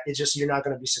outside of that, it's just, you're not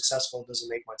going to be successful. It doesn't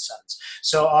make much sense.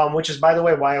 So, which is, by the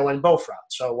way, why I went both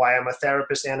routes. So why I'm a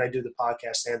therapist and I do the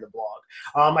podcast and the blog.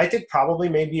 I think probably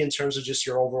maybe in terms of just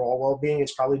your overall well-being,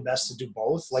 it's probably best to do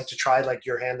both, like to try like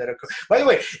your hand at a, by the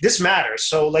way, this matters.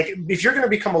 So like if you're going to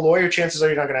become a lawyer, chances are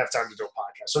you're not going to have time to do a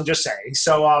podcast. So I'm just saying.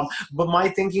 So, but my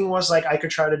thinking was like, I could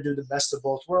try to do the best of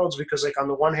both worlds because like on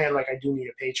the one hand, like I do need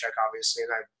a paycheck, obviously,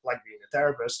 and I like being a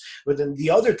therapist. But then the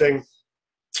other thing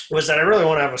was that I really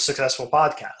want to have a successful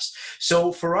podcast.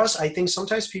 So for us, I think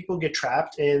sometimes people get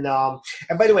trapped in,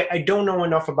 and by the way, I don't know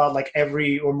enough about like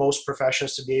every or most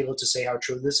professions to be able to say how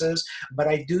true this is, but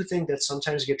I do think that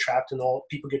sometimes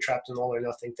people get trapped in all or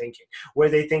nothing thinking, where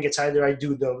they think it's either I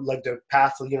do the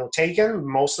path,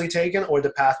 mostly taken, or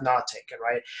the path not taken,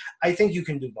 right? I think you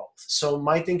can do both. So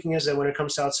my thinking is that when it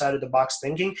comes to outside of the box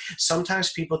thinking,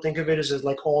 sometimes people think of it as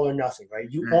like all or nothing, right?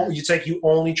 It's like you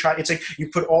only try, it's like you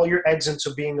put all your eggs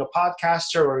into being a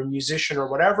podcaster or a musician or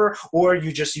whatever, or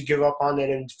you give up on it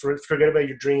and forget about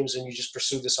your dreams and you just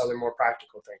pursue this other more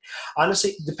practical thing.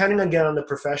 Honestly, depending again on the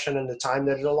profession and the time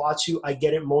that it allots you, I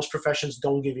get it. Most professions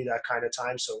don't give you that kind of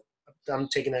time, so I'm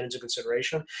taking that into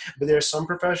consideration. But there are some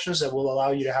professions that will allow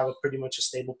you to have pretty much a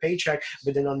stable paycheck,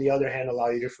 but then on the other hand, allow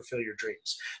you to fulfill your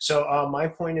dreams. So my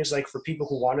point is, like, for people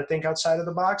who want to think outside of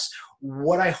the box,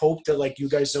 what I hope that like you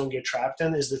guys don't get trapped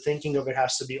in is the thinking of it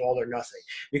has to be all or nothing,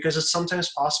 because it's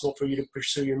sometimes possible for you to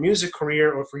pursue your music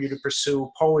career or for you to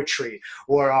pursue poetry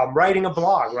or writing a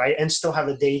blog, right, and still have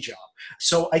a day job.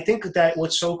 So I think that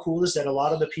what's so cool is that a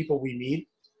lot of the people we meet,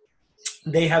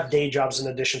 they have day jobs in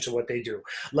addition to what they do.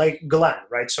 Like Glenn,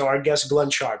 right? So our guest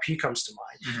Glenn Sharp, he comes to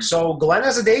mind. Mm-hmm. So Glenn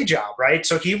has a day job, right?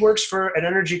 So he works for an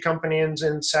energy company in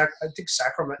Sacramento,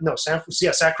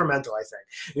 I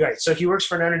think. Right. So he works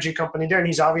for an energy company there, and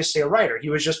he's obviously a writer. He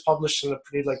was just published in a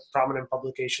pretty like prominent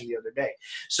publication the other day.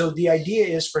 So the idea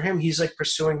is for him, he's like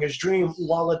pursuing his dream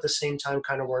while at the same time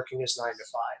kind of working his 9 to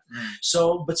 5. Mm.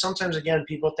 So, but sometimes again,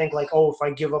 people think like, oh, if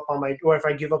I give up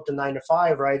the 9 to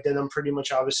 5, right, then I'm pretty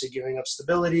much obviously giving up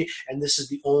stability, and this is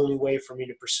the only way for me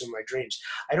to pursue my dreams.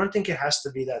 I don't think it has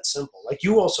to be that simple. Like,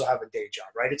 you also have a day job,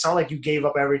 right? It's not like you gave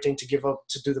up everything to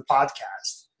do the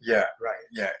podcast. Yeah. Right.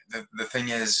 Yeah. The thing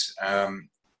is,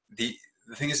 the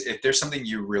thing is, if there's something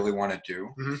you really want to do,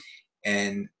 mm-hmm.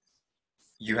 and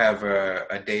you have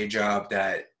a day job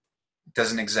that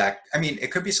doesn't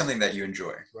it could be something that you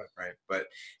enjoy, right? But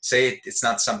say it's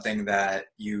not something that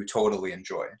you totally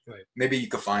enjoy. Right. Maybe you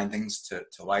could find things to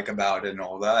like about it and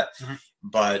all that. Mm-hmm.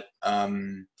 But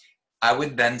I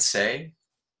would then say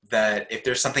that if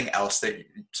there's something else that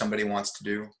somebody wants to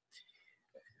do,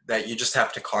 that you just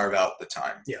have to carve out the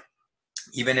time. Yeah.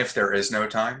 Even if there is no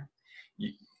time,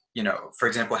 you know, for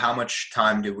example, how much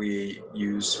time do we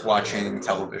use watching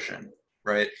television,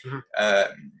 right? Mm-hmm.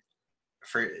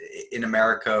 In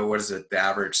America, what is it? The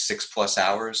average 6+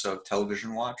 hours of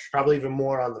television watch? Probably even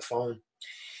more on the phone.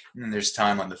 And then there's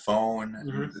time on the phone,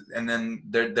 mm-hmm. and then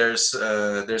there's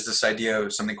this idea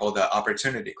of something called the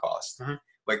opportunity cost. Mm-hmm.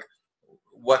 Like,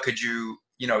 what could you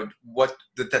what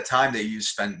the time that you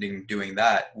spending doing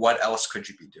that? What else could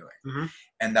you be doing? Mm-hmm.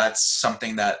 And that's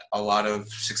something that a lot of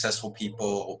successful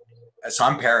people. So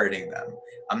I'm parroting them.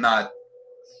 I'm not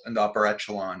in the upper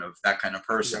echelon of that kind of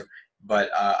person. Right.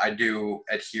 But I do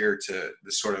adhere to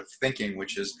this sort of thinking,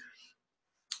 which is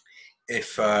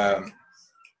if I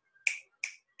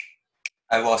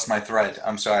lost my thread.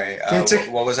 I'm sorry.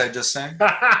 What was I just saying?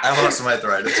 I lost my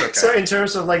thread. It's okay. So in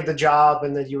terms of like the job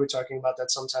and that you were talking about that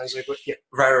sometimes, like, yeah.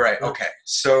 Right. Okay.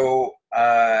 So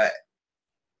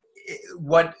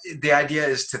what the idea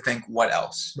is to think, what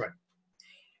else? Right.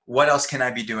 What else can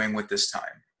I be doing with this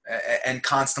time? And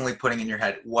constantly putting in your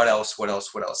head, what else?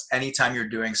 Anytime you're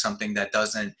doing something that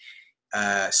doesn't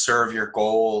serve your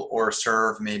goal or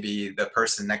serve maybe the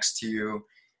person next to you,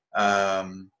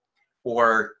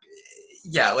 or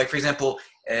like, for example,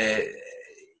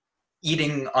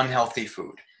 eating unhealthy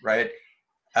food, right?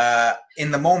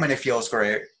 In the moment, it feels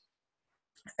great.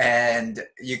 And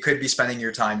you could be spending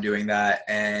your time doing that,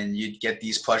 and you'd get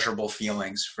these pleasurable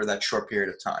feelings for that short period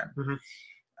of time.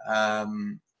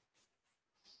 Mm-hmm.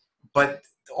 But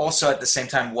also at the same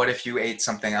time, what if you ate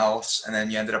something else and then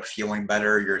you ended up feeling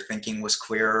better? Your thinking was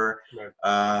clearer.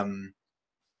 Right.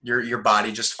 Your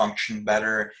body just functioned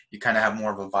better. You kind of have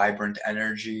more of a vibrant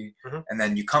energy. Mm-hmm. And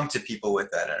then you come to people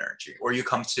with that energy, or you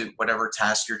come to whatever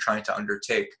task you're trying to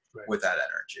undertake with that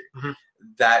energy. Mm-hmm.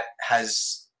 That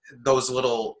has those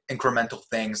little incremental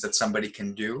things that somebody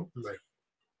can do. Right.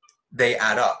 They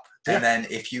add up. Yeah. And then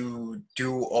if you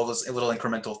do all those little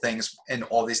incremental things in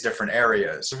all these different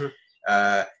areas, mm-hmm.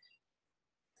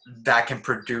 That can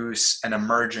produce an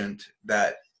emergent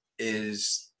that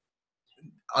is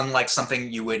unlike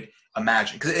something you would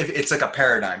imagine. Because it's like a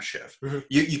paradigm shift. Mm-hmm.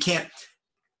 You can't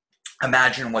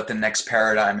imagine what the next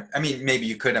paradigm, maybe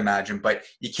you could imagine, but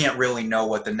you can't really know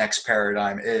what the next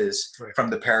paradigm is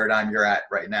from the paradigm you're at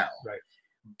right now. Right.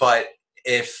 But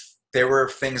if there were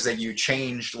things that you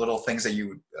changed, little things that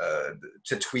you,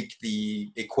 to tweak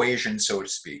the equation, so to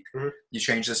speak. Mm-hmm. You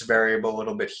change this variable a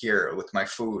little bit here with my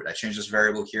food. I change this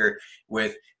variable here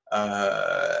with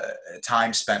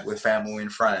time spent with family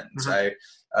and friends. I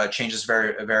changes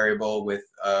variable with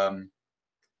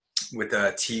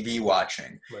TV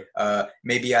watching. Right.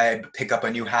 Maybe I pick up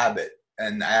a new habit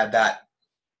and add that.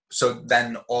 So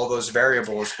then all those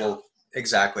variables will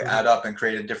add up and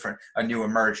create a new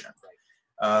immersion.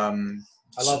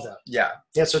 I love that. Yeah.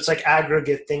 Yeah, so it's like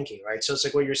aggregate thinking, right? So it's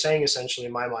like what you're saying essentially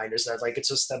in my mind is that like it's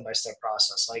a step-by-step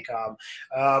process. Like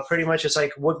pretty much it's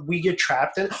like what we get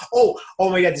trapped in. Oh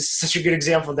my God, this is such a good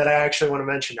example that I actually want to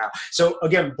mention now. So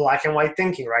again, black and white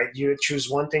thinking, right? You choose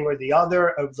one thing or the other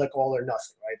of like all or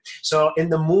nothing, right? So in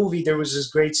the movie, there was this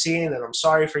great scene, and I'm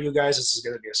sorry for you guys, this is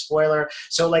going to be a spoiler.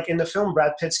 So like in the film,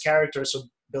 Brad Pitt's character, so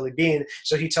Billy Beane,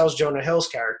 so he tells Jonah Hill's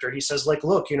character, he says, like,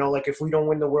 look, you know, like if we don't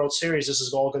win the World Series, this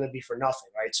is all going to be for nothing,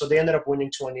 right? So they ended up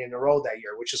winning 20 in a row that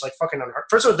year, which is like fucking unheard.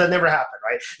 First of all, that never happened,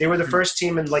 right? They were the first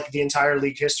team in like the entire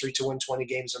league history to win 20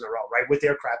 games in a row, right? With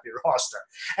their crappy roster.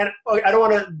 And I don't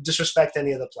want to disrespect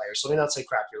any of the players, so let me not say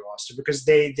crappy roster, because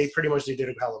they pretty much did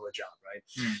a hell of a job, right?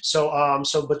 So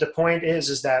but the point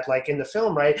is that like in the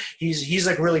film, right, he's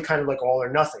like really kind of like all or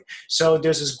nothing. So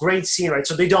there's this great scene, right?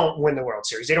 So they don't win the World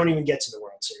Series. They don't even get to the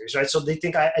World Series, right? So they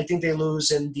think I think they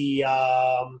lose in the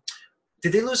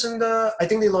did they lose in the I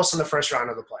think they lost in the first round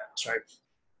of the playoffs, right?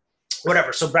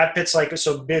 Whatever. So Brad Pitt's like,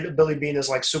 so Billy Beane is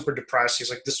like super depressed. He's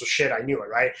like, this was shit. I knew it,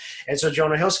 right? And so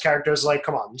Jonah Hill's character is like,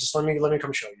 come on, just let me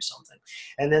come show you something.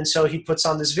 And then so he puts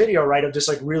on this video, right, of this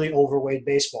like really overweight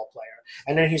baseball player.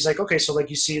 And then he's like, okay, so like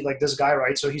you see like this guy,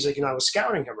 right? So he's like, you know, I was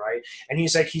scouting him, right? And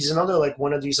he's like, he's another like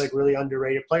one of these like really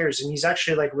underrated players, and he's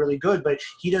actually like really good, but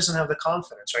he doesn't have the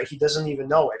confidence, right? He doesn't even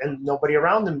know it, and nobody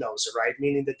around him knows it, right?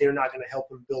 Meaning that they're not going to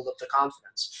help him build up the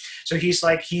confidence. So he's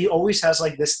like, he always has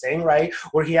like this thing, right,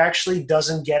 where he actually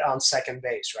doesn't get on second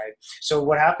base, right? So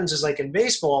what happens is like in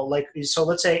baseball, like, so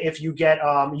let's say if you get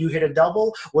you hit a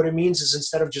double, what it means is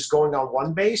instead of just going on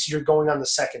one base, you're going on the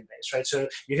second base, right? So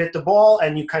you hit the ball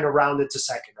and you kind of round it to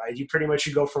second, right? You pretty much,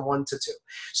 you go from 1 to 2.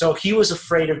 So he was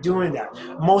afraid of doing that,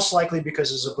 most likely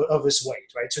because of his weight,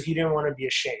 right? So he didn't want to be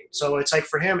ashamed. So it's like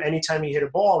for him, anytime he hit a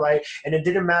ball, right, and it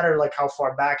didn't matter like how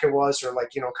far back it was, or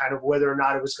like, you know, kind of whether or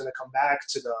not it was going to come back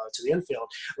to the infield,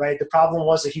 right? The problem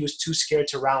was that he was too scared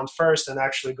to round first and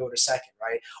actually go to second,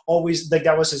 right? Always, like,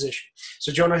 that was his issue.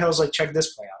 So Jonah Hill's like, check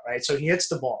this play out, right? So he hits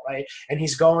the ball, right? And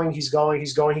he's going,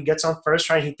 he gets on first,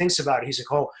 right? He thinks about it. He's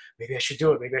like, oh, maybe I should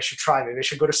do it. Maybe I should try. Maybe I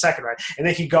should go to second, right? And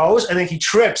then he goes, and then he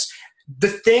trips. The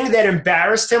thing that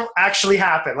embarrassed him actually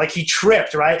happened. Like, he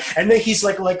tripped, right? And then he's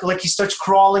like he starts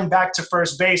crawling back to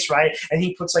first base, right? And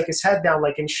he puts like his head down,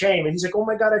 like in shame. And he's like, oh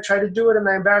my God, I tried to do it and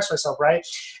I embarrassed myself, right?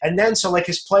 And then so like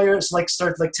his players like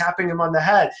start like tapping him on the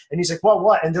head. And he's like,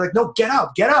 what? And they're like, no, get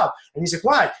up. And he's like,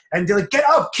 what? And they're like, get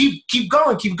up, keep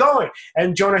going.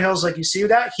 And Jonah Hill's like, you see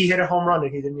that? He hit a home run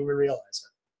and he didn't even realize it.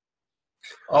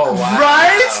 Oh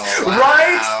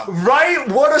wow! Right.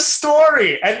 What a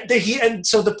story! And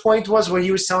so the point was, what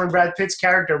he was telling Brad Pitt's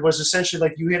character was essentially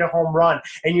like, you hit a home run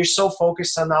and you're so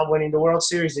focused on not winning the World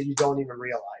Series that you don't even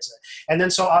realize it. And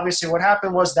then so obviously what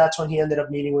happened was that's when he ended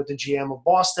up meeting with the GM of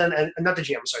Boston, and not the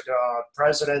GM, sorry, the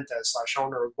president /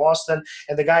 owner of Boston.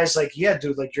 And the guy's like, yeah,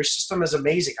 dude, like your system is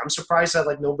amazing. I'm surprised that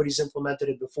like nobody's implemented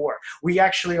it before. We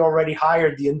actually already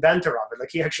hired the inventor of it. Like,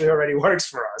 he actually already works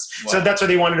for us. Wow. So that's what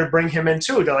they wanted to bring him in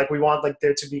too. They're like, we want like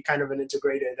there to be kind of an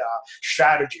integrated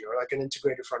strategy, or like an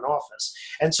integrated front office.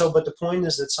 And so, but the point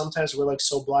is that sometimes we're like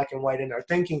so black and white in our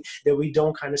thinking that we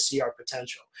don't kind of see our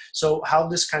potential. So how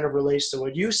this kind of relates to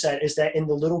what you said is that in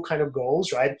the little kind of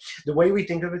goals, right, the way we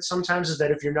think of it sometimes is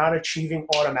that if you're not achieving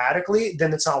automatically,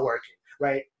 then it's not working.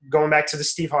 Right? Going back to the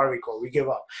Steve Harvey quote, we give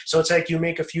up. So it's like you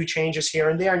make a few changes here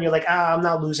and there and you're like, I'm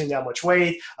not losing that much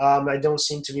weight. I don't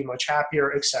seem to be much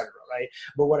happier, etc. Right?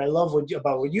 But what I love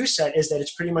about what you said is that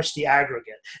it's pretty much the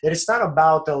aggregate. That it's not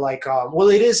about the like, well,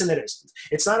 it is and it isn't.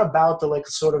 It's not about the like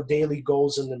sort of daily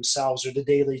goals in themselves or the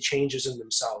daily changes in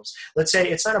themselves. Let's say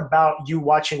it's not about you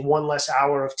watching one less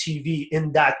hour of TV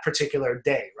in that particular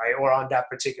day, right? Or on that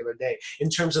particular day in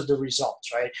terms of the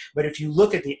results, right? But if you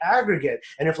look at the aggregate,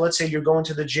 and if let's say you're going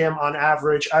to the gym on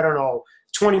average, I don't know,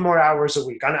 20 more hours a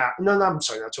week. I'm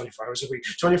sorry, not 24 hours a week,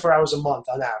 24 hours a month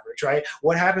on average, right?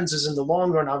 What happens is in the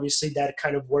long run, obviously, that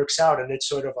kind of works out, and it's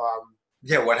sort of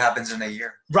what happens in a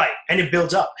year? Right, and it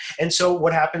builds up. And so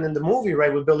what happened in the movie,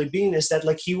 right, with Billy Beane is that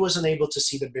like he wasn't able to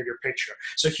see the bigger picture.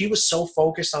 So he was so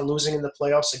focused on losing in the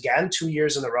playoffs again 2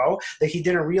 years in a row that he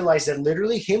didn't realize that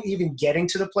literally him even getting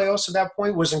to the playoffs at that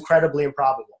point was incredibly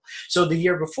improbable. So the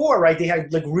year before, right, they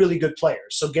had like really good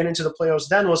players. So getting to the playoffs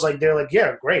then was like, they're like,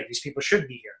 yeah, great, these people should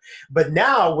be here. But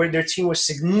now where their team was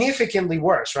significantly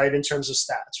worse, right, in terms of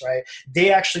stats, right,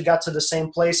 they actually got to the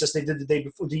same place as they did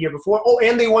the year before. Oh,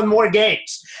 and they won more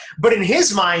games. But in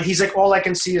his mind, he's like, all I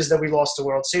can see is that we lost the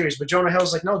World Series. But Jonah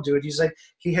Hill's like, no, dude, he's like,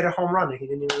 he hit a home run and he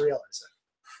didn't even realize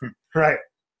it. Right.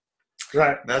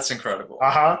 Right. That's incredible.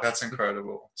 Uh-huh. That's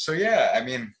incredible. So yeah, I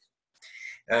mean,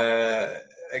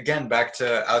 again, back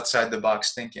to outside the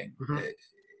box thinking. Mm-hmm.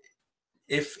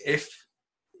 If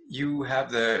you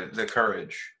have the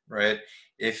courage, right?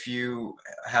 If you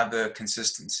have the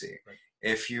consistency, right.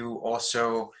 If you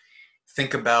also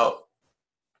think about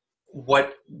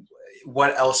what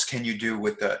else can you do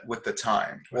with the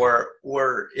time, right.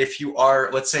 or if you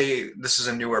are, let's say this is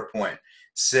a newer point.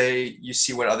 Say you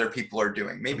see what other people are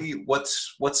doing. Maybe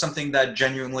what's something that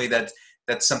genuinely that's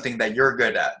something that you're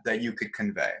good at that you could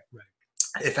convey.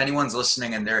 Right. If anyone's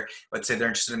listening and let's say they're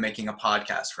interested in making a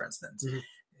podcast, for instance, mm-hmm.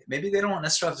 maybe they don't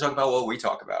necessarily have to talk about what we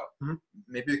talk about. Mm-hmm.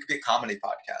 Maybe it could be a comedy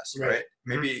podcast, right?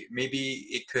 Mm-hmm. Maybe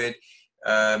it could.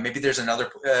 Maybe there's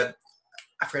another.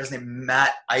 I forgot his name,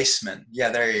 Matt Iseman.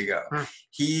 Yeah, there you go. Mm-hmm.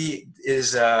 He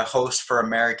is a host for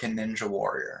American Ninja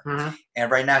Warrior. Mm-hmm.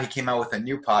 And right now he came out with a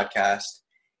new podcast.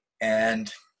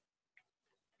 And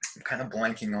I'm kind of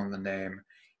blanking on the name.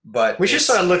 But we should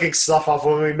start looking stuff up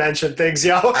when we mention things,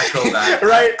 yo. I feel that.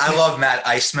 Right? I love Matt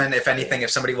Iseman. If anything,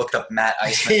 if somebody looked up Matt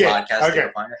Iseman podcast, okay.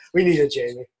 they'll find it. We need it,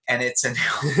 Jamie. And it's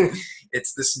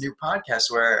it's this new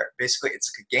podcast where basically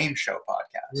it's like a game show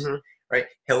podcast. Mm-hmm. Right?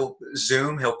 He'll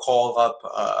call up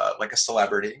like a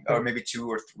celebrity, mm-hmm. or maybe 2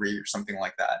 or 3 or something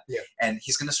like that. Yeah. And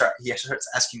he starts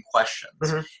asking questions.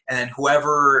 Mm-hmm. And then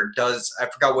whoever does, I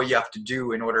forgot what you have to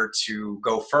do in order to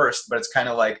go first, but it's kind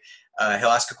of like he'll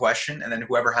ask a question, and then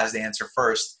whoever has the answer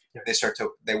first,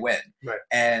 they win. Right.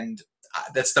 And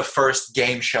that's the first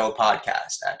game show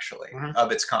podcast, actually, mm-hmm.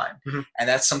 of its kind. Mm-hmm. And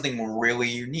that's something really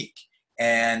unique.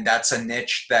 And that's a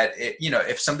niche that,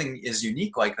 if something is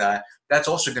unique like that, that's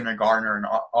also going to garner an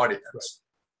audience,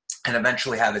 right. and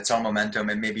eventually have its own momentum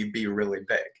and maybe be really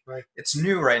big. Right. It's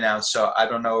new right now, so I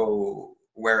don't know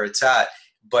where it's at,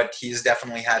 but he's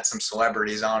definitely had some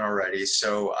celebrities on already.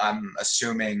 So I'm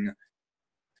assuming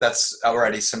that's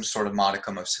already some sort of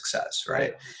modicum of success,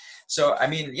 right? So, I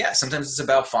mean, yeah, sometimes it's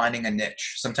about finding a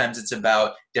niche. Sometimes it's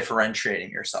about differentiating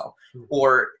yourself. Mm-hmm.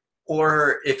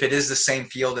 Or if it is the same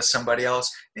field as somebody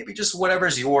else, maybe just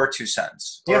whatever's your 2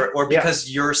 cents. Or because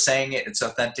you're saying it's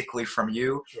authentically from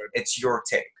you, right. It's your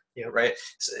take, right?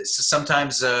 So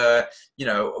sometimes,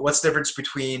 what's the difference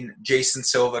between Jason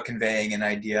Silva conveying an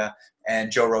idea and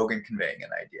Joe Rogan conveying an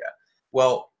idea?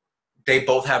 Well, they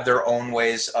both have their own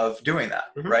ways of doing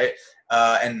that, mm-hmm. right?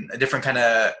 And a different kind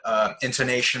of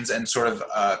intonations and sort of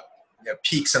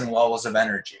peaks and lulls of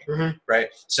energy, mm-hmm. right?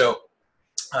 So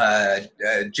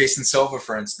Jason Silva,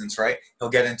 for instance, right? He'll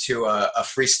get into a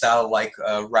freestyle like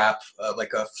rap,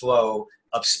 like a flow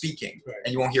of speaking, right.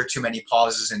 and you won't hear too many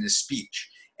pauses in his speech.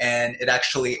 And it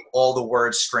actually, all the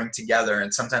words string together,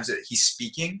 and sometimes he's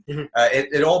speaking. Mm-hmm.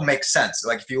 It all makes sense.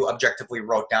 Like if you objectively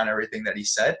wrote down everything that he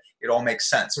said, it all makes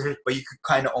sense. Mm-hmm. But you could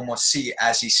kind of almost see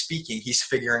as he's speaking, he's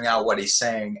figuring out what he's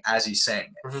saying as he's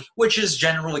saying it, mm-hmm. which is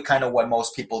generally kind of what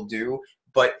most people do.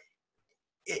 But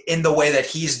in the way that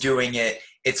he's doing it,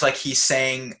 it's like he's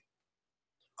saying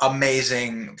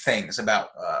amazing things about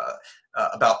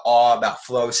awe, about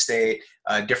flow state,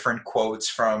 different quotes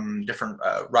from different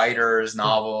writers,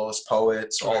 novels,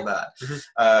 poets, all that.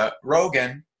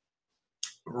 Mm-hmm.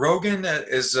 Rogan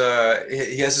is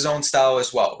he has his own style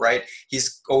as well, right?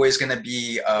 He's always going to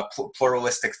be a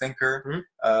pluralistic thinker,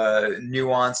 mm-hmm.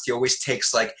 Nuanced. He always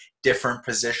takes like different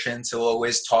positions. He'll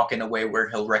always talk in a way where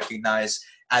he'll recognize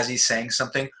as he's saying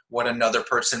something, what another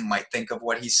person might think of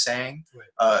what he's saying,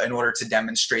 right. In order to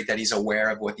demonstrate that he's aware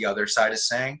of what the other side is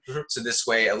saying. Mm-hmm. So this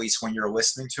way, at least when you're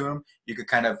listening to him, you could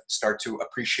kind of start to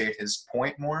appreciate his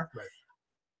point more.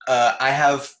 Right. I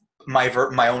have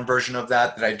my own version of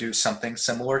that I do something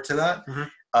similar to that,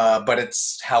 mm-hmm. But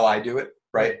it's how I do it,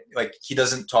 right? Mm-hmm. Like he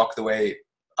doesn't talk the way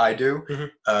I do.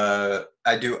 Mm-hmm.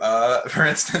 I do for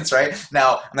instance, right?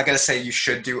 Now, I'm not going to say you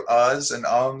should do uhs and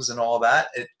ums and all that.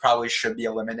 It probably should be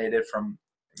eliminated from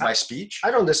my speech. I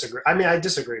don't disagree. I mean, I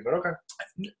disagree, but okay.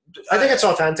 I think it's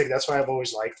authentic. That's why I've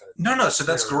always liked it. No, so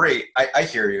that's great. I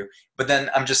hear you. But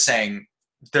then I'm just saying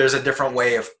there's a different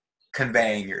way of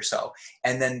conveying yourself.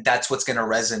 And then that's what's going to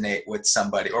resonate with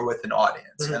somebody or with an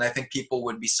audience. Mm-hmm. And I think people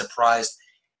would be surprised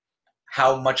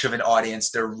how much of an audience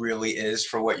there really is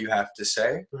for what you have to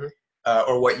say, mm-hmm.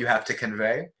 Or what you have to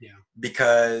convey,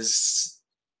 because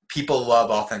people love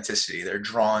authenticity. They're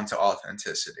drawn to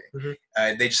authenticity.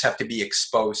 They just have to be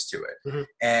exposed to it.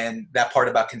 And that part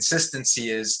about consistency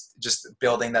is just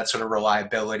building that sort of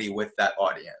reliability with that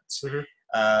audience.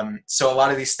 So a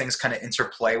lot of these things kind of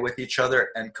interplay with each other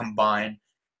and combine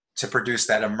to produce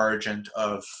that emergent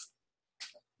of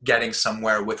getting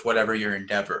somewhere with whatever your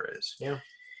endeavor is.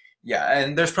 Yeah,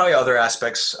 and there's probably other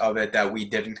aspects of it that we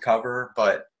didn't cover,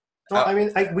 but well, I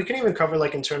mean, we can even cover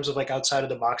like in terms of like outside of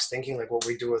the box thinking, like what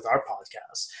we do with our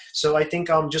podcast. So I think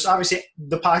just obviously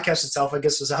the podcast itself, I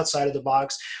guess, is outside of the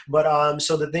box. But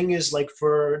so the thing is, like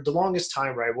for the longest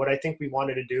time, right, what I think we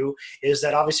wanted to do is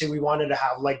that obviously we wanted to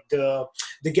have like the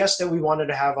guests that we wanted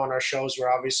to have on our shows were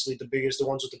obviously the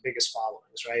ones with the biggest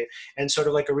followings, right? And sort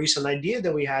of like a recent idea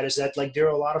that we had is that like there are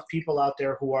a lot of people out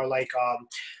there who are like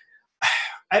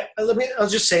I'll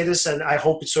just say this, and I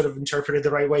hope it's sort of interpreted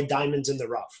the right way, diamonds in the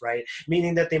rough, right?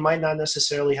 Meaning that they might not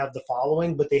necessarily have the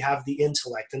following, but they have the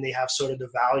intellect and they have sort of the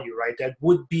value, right? That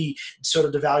would be sort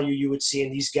of the value you would see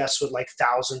in these guests with like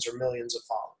thousands or millions of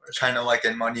followers. Kind of like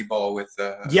in Moneyball with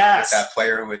with that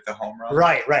player with the home run.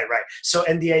 Right. So,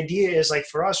 and the idea is like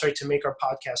for us, right, to make our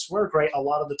podcast work, right, a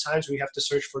lot of the times we have to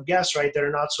search for guests, right, that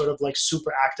are not sort of like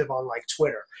super active on like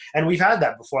Twitter. And we've had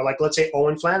that before. Like let's say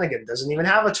Owen Flanagan doesn't even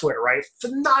have a Twitter, right?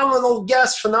 Phenomenal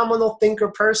guest, phenomenal thinker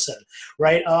person,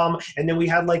 right? And then we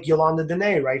had like Yolanda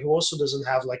Dene, right, who also doesn't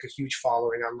have like a huge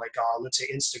following on like let's say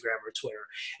Instagram or Twitter.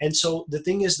 And so the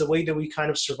thing is, the way that we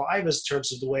kind of survive in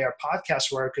terms of the way our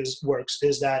podcast works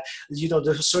is that, you know,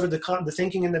 the sort of the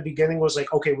thinking in the beginning was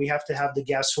like, okay, we have to have the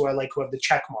guests who have the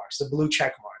check marks, the blue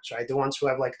check marks, right? The ones who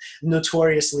have like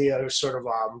notoriously are sort of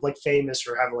like famous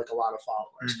or have like a lot of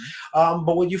followers.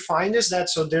 But what you find is that,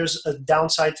 so there's a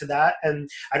downside to that. And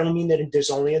I don't mean that there's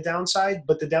only a downside,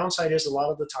 but the downside is a lot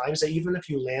of the times that even if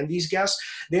you land these guests,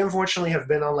 they unfortunately have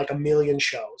been on like a million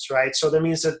shows, right? So that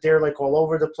means that they're like all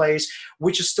over the place,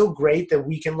 which is still great that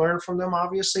we can learn from them,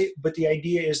 obviously. But the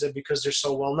idea is that because they're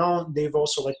so well known, they've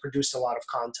also like produced a lot of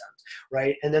content,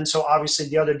 right? And then so obviously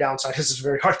the other downside is it's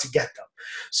very hard to get them.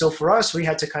 So for us, we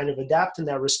had to kind of adapt in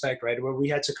that respect, right? Where we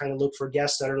had to kind of look for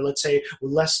guests that are, let's say,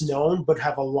 less known, but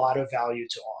have a lot of value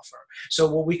to offer. So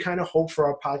what we kind of hope for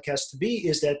our podcast to be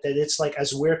is that it's like,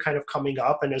 as we're kind of coming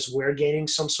up and as we're gaining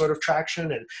some sort of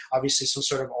traction and obviously some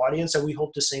sort of audience, that we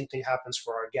hope the same thing happens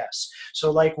for our guests. So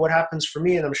like what happens for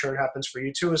me, and I'm sure it happens for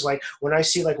you too, is like when I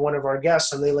see like one of our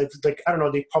guests and they like I don't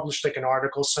know, they published like an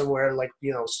article somewhere, like,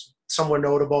 you know, somewhere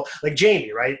notable, like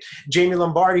Jamie, right? Jamie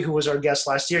Lombardi, who was our guest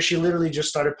last year, she literally just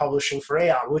started publishing for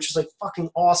Aeon, which is like fucking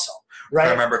awesome, right?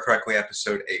 If I remember correctly,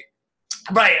 episode 8.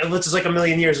 Right, which is like a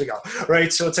million years ago,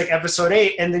 right? So it's like episode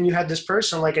 8, and then you had this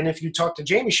person, like, and if you talk to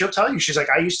Jamie, she'll tell you, she's like,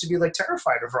 I used to be like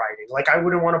terrified of writing. Like, I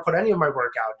wouldn't want to put any of my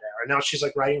work out there. And now she's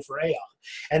like writing for Aeon.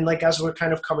 And like, as we're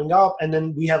kind of coming up, and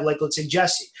then we have like, let's say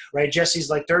Jessie, right? Jessie's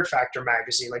like Third Factor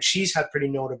magazine. Like, she's had pretty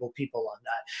notable people on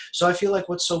that. So I feel like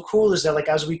what's so cool is that like,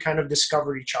 as we kind of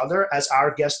discover each other, as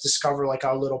our guests discover like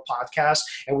our little podcast,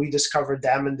 and we discover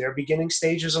them in their beginning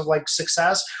stages of like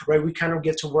success, right? We kind of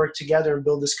get to work together and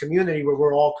build this community where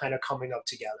we're all kind of coming up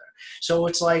together. So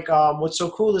it's like, what's so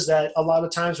cool is that a lot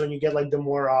of times when you get like the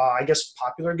more, I guess,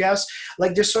 popular guests,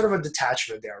 like there's sort of a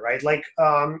detachment there, right? Like,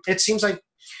 it seems like,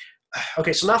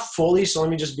 okay, so not fully, so let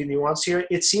me just be nuanced here.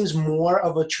 It seems more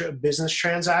of a business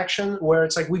transaction where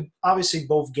it's like we obviously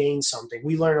both gain something.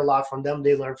 We learn a lot from them,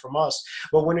 they learn from us.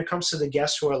 But when it comes to the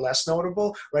guests who are less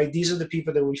notable, right, these are the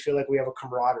people that we feel like we have a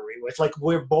camaraderie with. Like,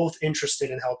 we're both interested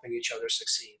in helping each other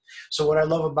succeed. So what I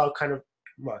love about kind of,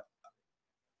 what?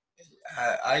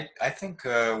 I think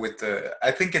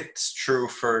I think it's true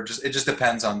for it just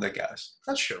depends on the guest.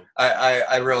 That's true.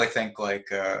 I really think like,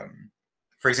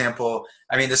 for example,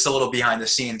 I mean, this is a little behind the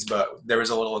scenes, but there was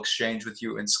a little exchange with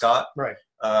you and Scott. Right.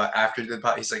 After the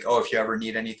pod, he's like, oh, if you ever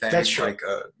need anything, that's true. Like,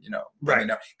 you know, let me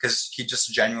know. Because he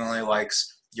just genuinely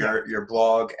likes your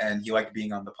blog and he liked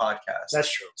being on the podcast.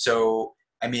 That's true. So,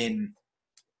 I mean,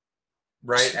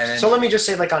 right. And so let me just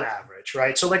say, like, on average,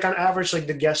 right? So like on average, like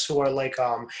the guests who are like,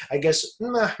 I guess,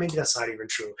 maybe that's not even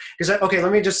true. Because, okay,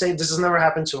 let me just say this has never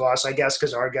happened to us, I guess,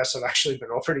 because our guests have actually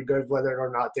been all pretty good, whether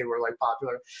or not they were like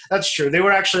popular. That's true. They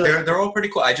were actually, they're all pretty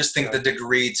cool. I just think the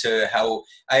degree to how,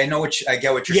 I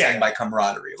get what you're saying by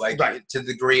camaraderie, like to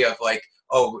the degree of like,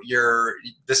 oh,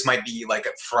 this might be like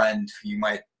a friend you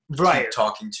might keep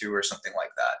talking to or something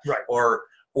like that. Right.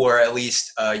 or at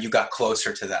least you got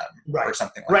closer to them or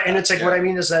something like that. Right, and it's like what I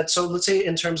mean is that, so let's say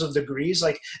in terms of degrees,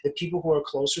 like the people who are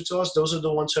closer to us, those are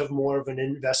the ones who have more of an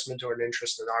investment or an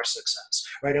interest in our success,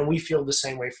 right? And we feel the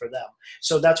same way for them.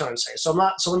 So that's what I'm saying. So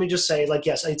let me just say, like,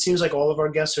 yes, it seems like all of our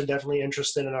guests are definitely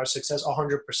interested in our success,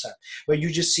 100%. But you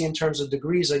just see in terms of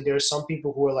degrees, like there's some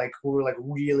people who are like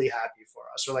really happy for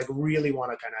us, or like really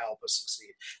want to kind of help us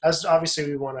succeed. As obviously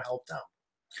we want to help them.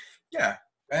 Yeah.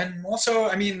 And also,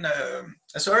 I mean,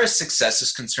 as far as success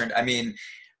is concerned, I mean,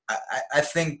 I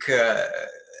think then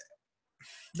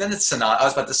it's not. I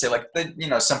was about to say, like,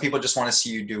 some people just want to see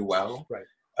you do well, right?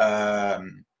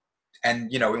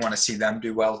 And we want to see them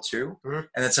do well too, and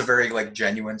it's a very like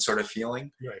genuine sort of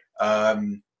feeling, right?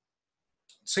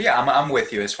 So yeah, I'm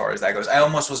with you as far as that goes. I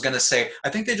almost was gonna say, I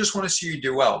think they just want to see you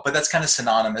do well, but that's kind of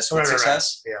synonymous with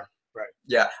success. Right. Yeah. Right.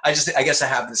 Yeah. I guess I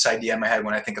have this idea in my head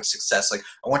when I think of success, like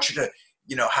I want you to,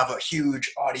 have a huge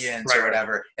audience or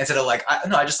whatever. Instead of like,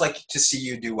 I just like to see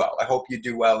you do well. I hope you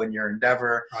do well in your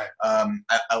endeavor. Right.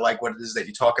 I like what it is that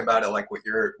you talk about. I like what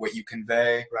you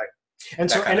convey. Right. And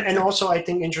so, and also, I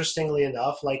think interestingly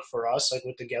enough, like for us, like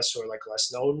with the guests who are like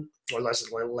less known or less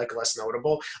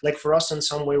notable, like for us in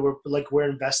some way, we're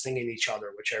investing in each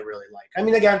other, which I really like. I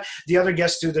mean, again, the other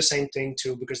guests do the same thing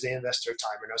too, because they invest their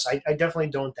time in us. I definitely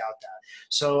don't doubt that.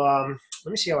 So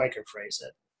let me see how I can phrase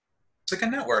it. It's like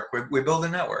a network. We build a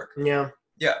network. Yeah.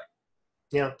 Yeah.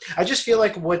 Yeah. I just feel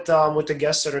like with the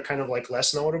guests that are kind of like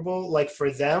less notable, like for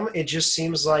them, it just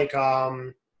seems like,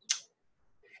 I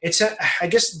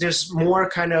guess there's more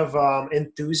kind of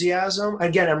enthusiasm.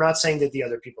 Again, I'm not saying that the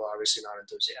other people are obviously not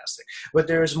enthusiastic, but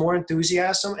there's more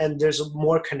enthusiasm and there's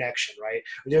more connection, right?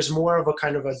 There's more of a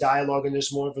kind of a dialogue and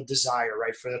there's more of a desire,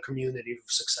 right, for the community of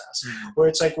success. Mm-hmm. Where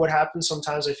it's like what happens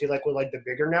sometimes, I feel like with like the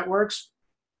bigger networks,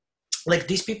 like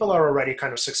these people are already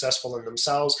kind of successful in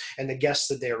themselves and the guests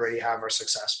that they already have are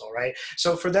successful, right?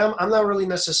 So for them, I'm not really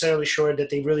necessarily sure that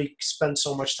they really spend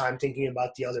so much time thinking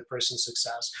about the other person's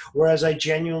success. Whereas I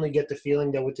genuinely get the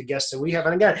feeling that with the guests that we have,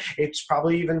 and again, it's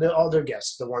probably even the other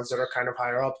guests, the ones that are kind of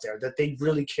higher up there, that they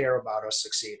really care about us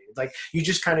succeeding. Like you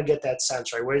just kind of get that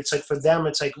sense, right? Where it's like for them,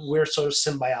 it's like we're sort of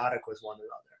symbiotic with one another.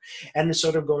 And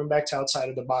sort of going back to outside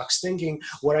of the box thinking,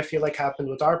 what I feel like happened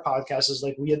with our podcast is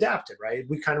like we adapted, right?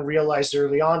 We kind of realized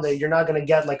early on that you're not going to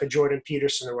get like a Jordan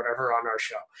Peterson or whatever on our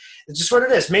show. It's just what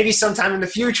it is. Maybe sometime in the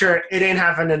future, it ain't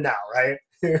happening now, right?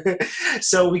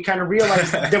 So we kind of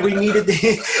realized that we needed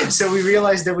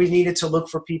to look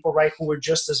for people, right, who were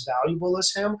just as valuable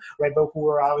as him, right, but who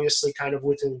were obviously kind of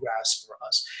within grasp for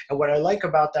us. And what I like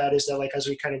about that is that like as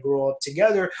we kind of grow up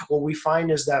together, what we find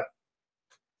is that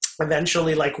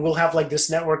eventually like we'll have like this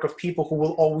network of people who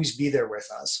will always be there with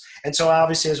us, and so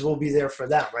obviously as we'll be there for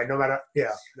them, right, no matter.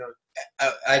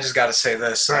 I just got to say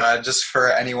this, just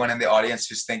for anyone in the audience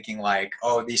who's thinking like,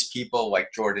 oh, these people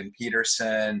like Jordan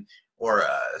Peterson or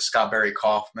Scott Barry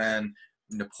Kaufman,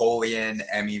 Napoleon,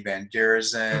 Emmy Van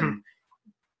Deerzen,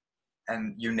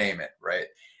 and you name it, right?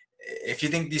 If you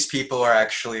think these people are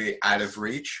actually out of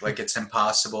reach, like it's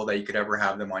impossible that you could ever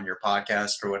have them on your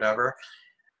podcast or whatever,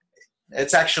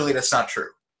 that's not true.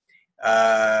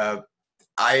 I'm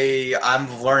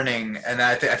learning, and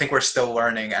I think we're still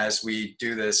learning as we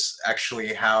do this,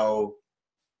 actually, how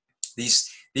these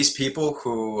people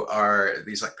who are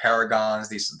these like paragons,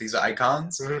 these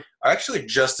icons, are actually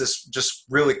just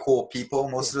really cool people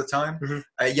most of the time.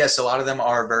 Yes, a lot of them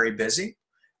are very busy,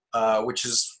 which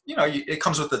is, it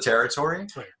comes with the territory.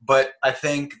 Right. But I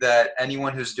think that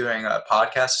anyone who's doing a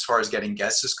podcast, as far as getting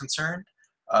guests is concerned,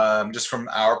 just from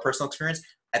our personal experience,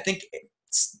 I think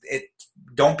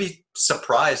don't be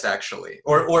surprised, actually.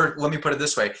 Or let me put it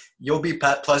this way. You'll be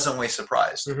pleasantly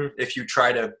surprised if you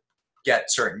try to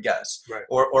get certain guests, right,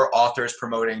 or authors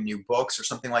promoting new books or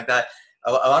something like that.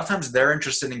 A lot of times they're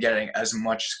interested in getting as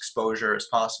much exposure as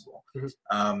possible.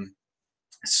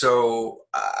 So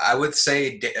I would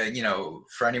say,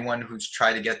 for anyone who's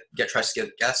tries to get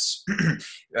guests,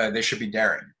 they should be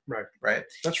daring. Right.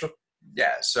 That's true.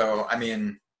 Yeah. So, I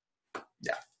mean,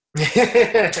 yeah. No,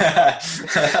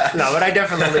 but I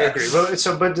definitely agree. But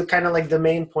kind of like the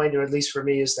main point, or at least for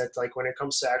me, is that like when it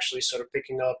comes to actually sort of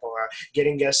picking up or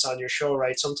getting guests on your show,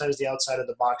 right, sometimes the outside of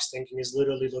the box thinking is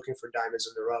literally looking for diamonds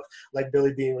in the rough, like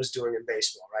Billy Beane was doing in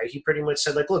baseball, right? He pretty much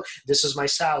said like, look, this is my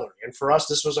salary, and for us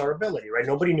this was our ability, right?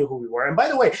 Nobody knew who we were. And by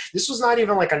the way, this was not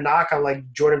even like a knock on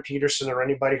like Jordan Peterson or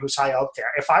anybody who's high up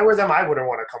there. If I were them, I wouldn't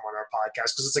want to come on our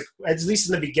podcast, because it's like, at least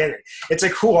in the beginning, it's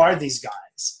like, who are these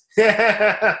guys?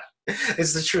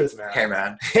 It's the truth, man. Hey,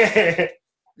 man.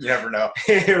 You never know.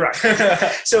 Right.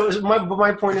 So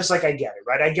my point is, like, I get it,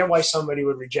 right? I get why somebody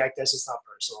would reject this. It's not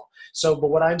personal. So, but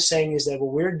what I'm saying is that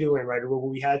what we're doing, right, or what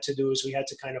we had to do is we had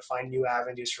to kind of find new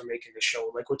avenues for making the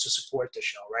show, like what to support the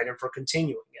show, right, and for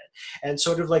continuing it. And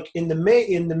sort of like in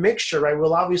the mixture, right,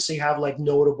 we'll obviously have like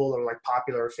notable or like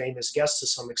popular or famous guests to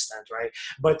some extent, right?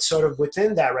 But sort of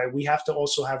within that, right, we have to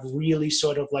also have really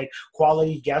sort of like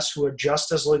quality guests who are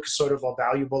just as like sort of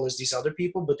valuable as these other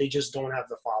people, but they just don't have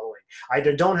the following.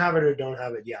 Either don't have it or don't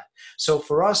have it yet. So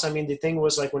for us, I mean, the thing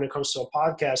was like when it comes to a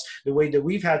podcast, the way that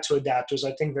we've had to adapt was,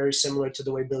 I think, very similar to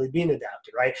the way Billy Beane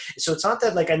adapted, right? So it's not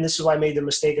that like, and this is why I made the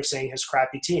mistake of saying his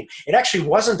crappy team. It actually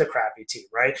wasn't a crappy team,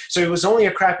 right? So it was only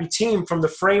a crappy team from the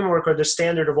framework or the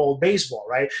standard of old baseball,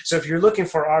 right? So if you're looking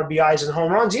for RBIs and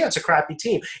home runs, yeah, it's a crappy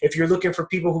team. If you're looking for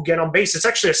people who get on base, it's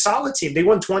actually a solid team. They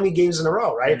won 20 games in a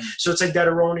row, right? Mm-hmm. So it's like that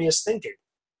erroneous thinking.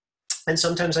 And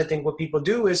sometimes I think what people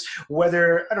do is,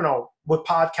 whether, I don't know, with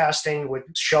podcasting, with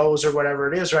shows or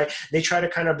whatever it is, right, they try to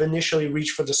kind of initially reach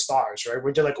for the stars, right,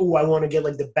 where they're like, oh, I want to get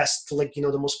like the best, like, you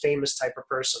know, the most famous type of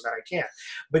person that I can.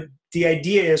 But the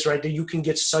idea is, right, that you can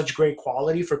get such great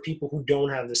quality for people who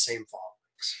don't have the same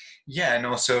followings. Yeah, and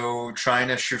also trying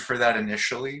to shoot for that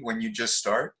initially when you just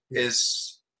start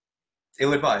is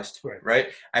ill-advised, right?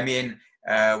 I mean,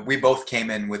 we both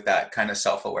came in with that kind of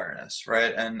self-awareness,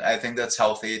 right? And I think that's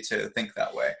healthy to think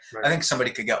that way. Right. I think somebody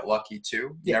could get lucky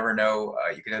too. You never know.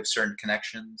 You could have certain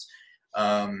connections.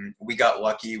 We got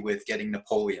lucky with getting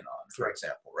Napoleon on, for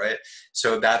example, right?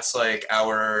 So that's like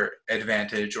our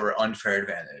advantage or unfair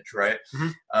advantage, right?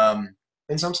 Mm-hmm.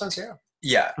 In some sense, yeah.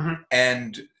 Yeah. Mm-hmm.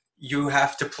 And you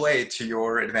have to play to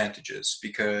your advantages,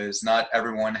 because not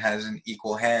everyone has an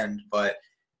equal hand, but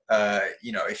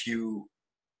you know, if you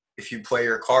play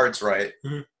your cards right,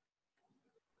 mm-hmm.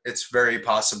 it's very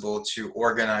possible to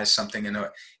organize something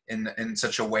in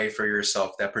such a way for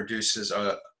yourself that produces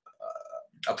a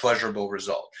pleasurable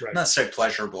result. Right. Not say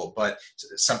pleasurable, but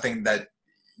something that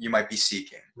you might be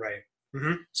seeking. Right.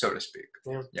 Mm-hmm. So to speak.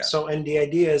 Yeah. So, and the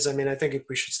idea is, I mean, I think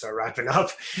we should start wrapping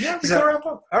up. Yeah, we can wrap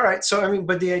up. All right. So, I mean,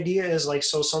 but the idea is like,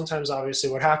 so sometimes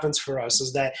obviously what happens for us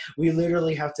is that we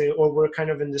literally have to, or we're kind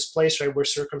of in this place, right, where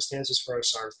circumstances for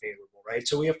us aren't favorable, right?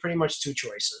 So we have pretty much two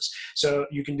choices. So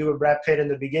you can do what Brad Pitt in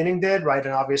the beginning did, right,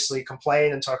 and obviously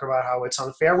complain and talk about how it's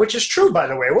unfair, which is true, by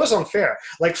the way. It was unfair.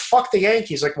 Like, fuck the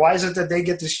Yankees. Like, why is it that they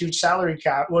get this huge salary,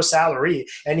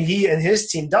 and he and his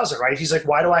team doesn't, right? He's like,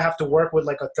 why do I have to work with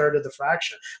like a third of the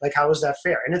fraction? Like, how is that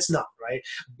fair? And it's not, right?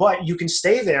 But you can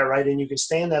stay there, right? And you can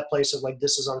stay in that place of like,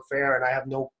 this is unfair and I have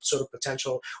no sort of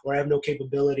potential, or I have no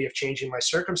capability of changing my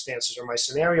circumstances or my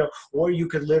scenario. Or you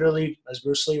could literally, as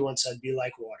Bruce Lee once said, be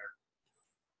like water.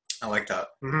 I like that.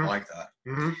 Mm-hmm. I like that.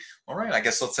 Mm-hmm. All right. I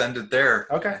guess let's end it there.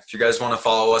 Okay. If you guys want to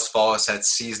follow us at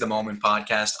Seize the Moment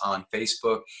Podcast on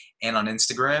Facebook and on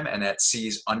Instagram, and at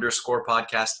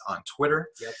Seize_podcast on Twitter.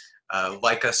 Yep.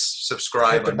 Like us,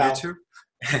 subscribe on YouTube.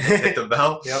 Hit the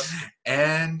bell. Yep.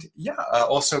 And yeah,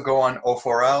 also go on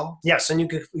O4L. Yes, and you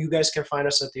guys can find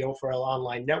us at the O4L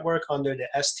Online Network under the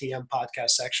STM podcast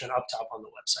section up top on the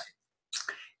website.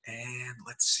 And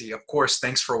let's see. Of course,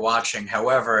 thanks for watching.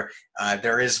 However,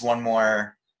 there is one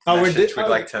more message we'd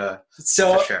like to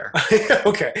share.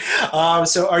 Okay.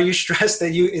 So are you stressed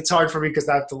that it's hard for me because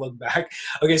I have to look back.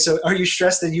 Okay. So are you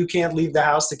stressed that you can't leave the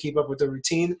house to keep up with the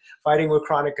routine, fighting with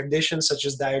chronic conditions such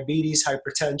as diabetes,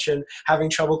 hypertension,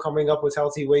 having trouble coming up with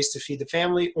healthy ways to feed the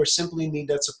family, or simply need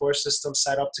that support system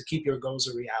set up to keep your goals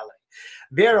a reality?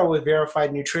 Vera with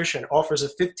Verified Nutrition offers a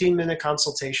 15-minute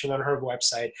consultation on her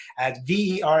website at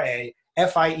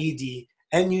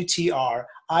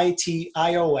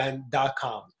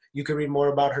VERAFIEDNUTRITION.com. You can read more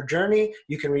about her journey.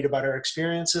 You can read about her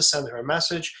experiences, send her a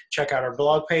message, check out her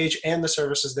blog page and the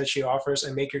services that she offers,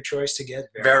 and make your choice to get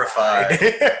verified.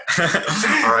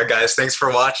 All right, guys. Thanks for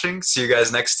watching. See you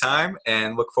guys next time,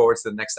 and look forward to the next episode.